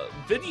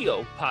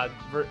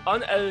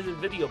unedited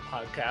video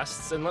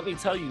podcasts, and let me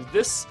tell you,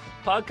 this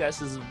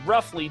podcast is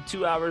roughly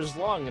 2 hours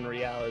long in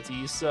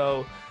reality,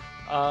 so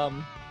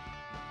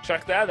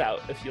check that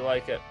out if you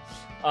like it.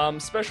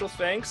 Special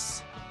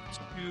thanks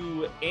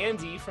to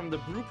Andy from the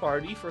Brew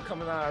Party for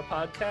coming on our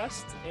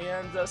podcast,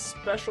 and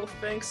special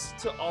thanks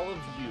to all of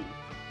you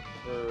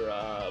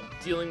for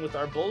dealing with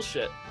our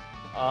bullshit.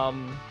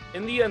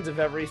 In the end of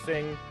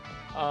everything,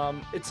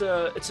 it's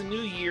a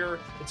new year,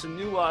 it's a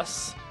new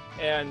us,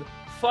 and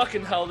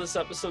fucking hell, this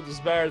episode was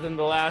better than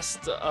the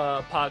last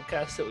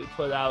podcast that we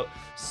put out.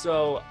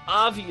 So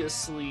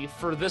obviously,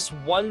 for this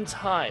one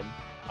time,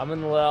 I'm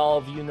gonna let all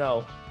of you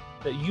know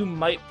that you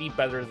might be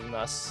better than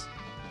us.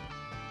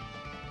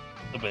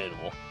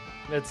 Debatable.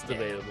 It's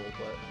debatable,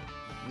 but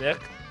Nick?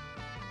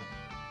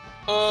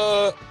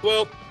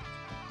 Well,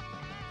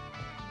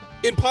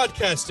 in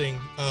podcasting,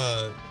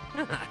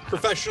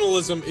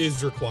 professionalism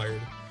is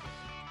required.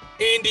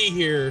 Andy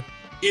here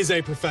is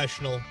a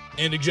professional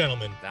and a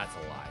gentleman. That's a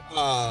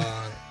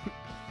lie.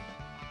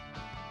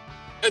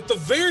 At the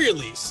very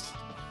least,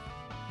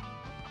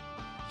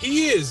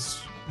 he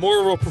is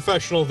more of a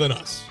professional than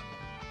us.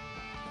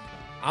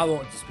 I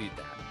won't dispute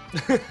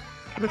that.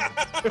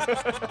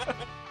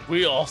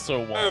 We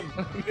also won.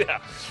 Yeah.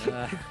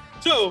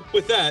 So,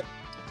 with that,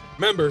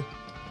 remember,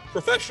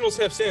 professionals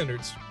have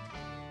standards.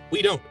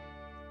 We don't.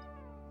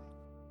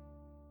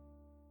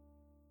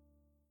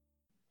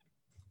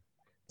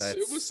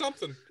 It was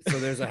something. So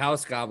there's a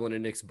house goblin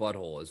in Nick's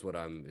butthole, is what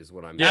I'm.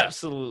 Yeah,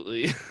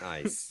 absolutely.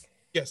 Nice.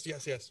 Yes.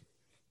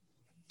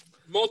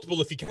 Multiple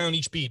if you count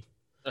each bead.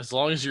 As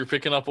long as you're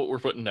picking up what we're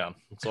putting down.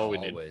 That's all we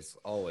need.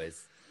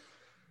 Always.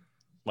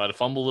 Might have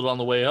fumbled it on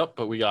the way up,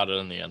 but we got it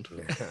in the end.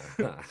 What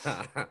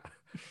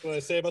did I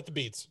say about the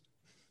beats?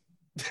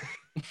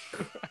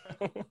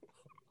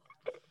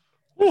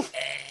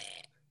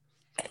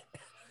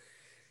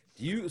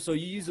 You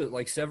use it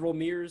like several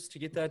mirrors to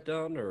get that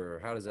done, or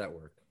how does that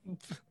work?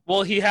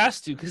 Well, he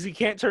has to, because he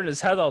can't turn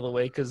his head all the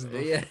way because of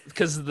the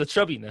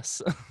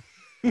chubbiness.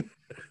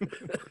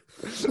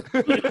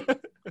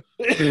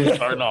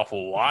 Starting off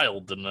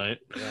wild tonight.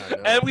 Yeah,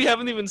 and we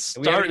haven't even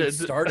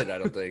started. I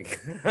don't think.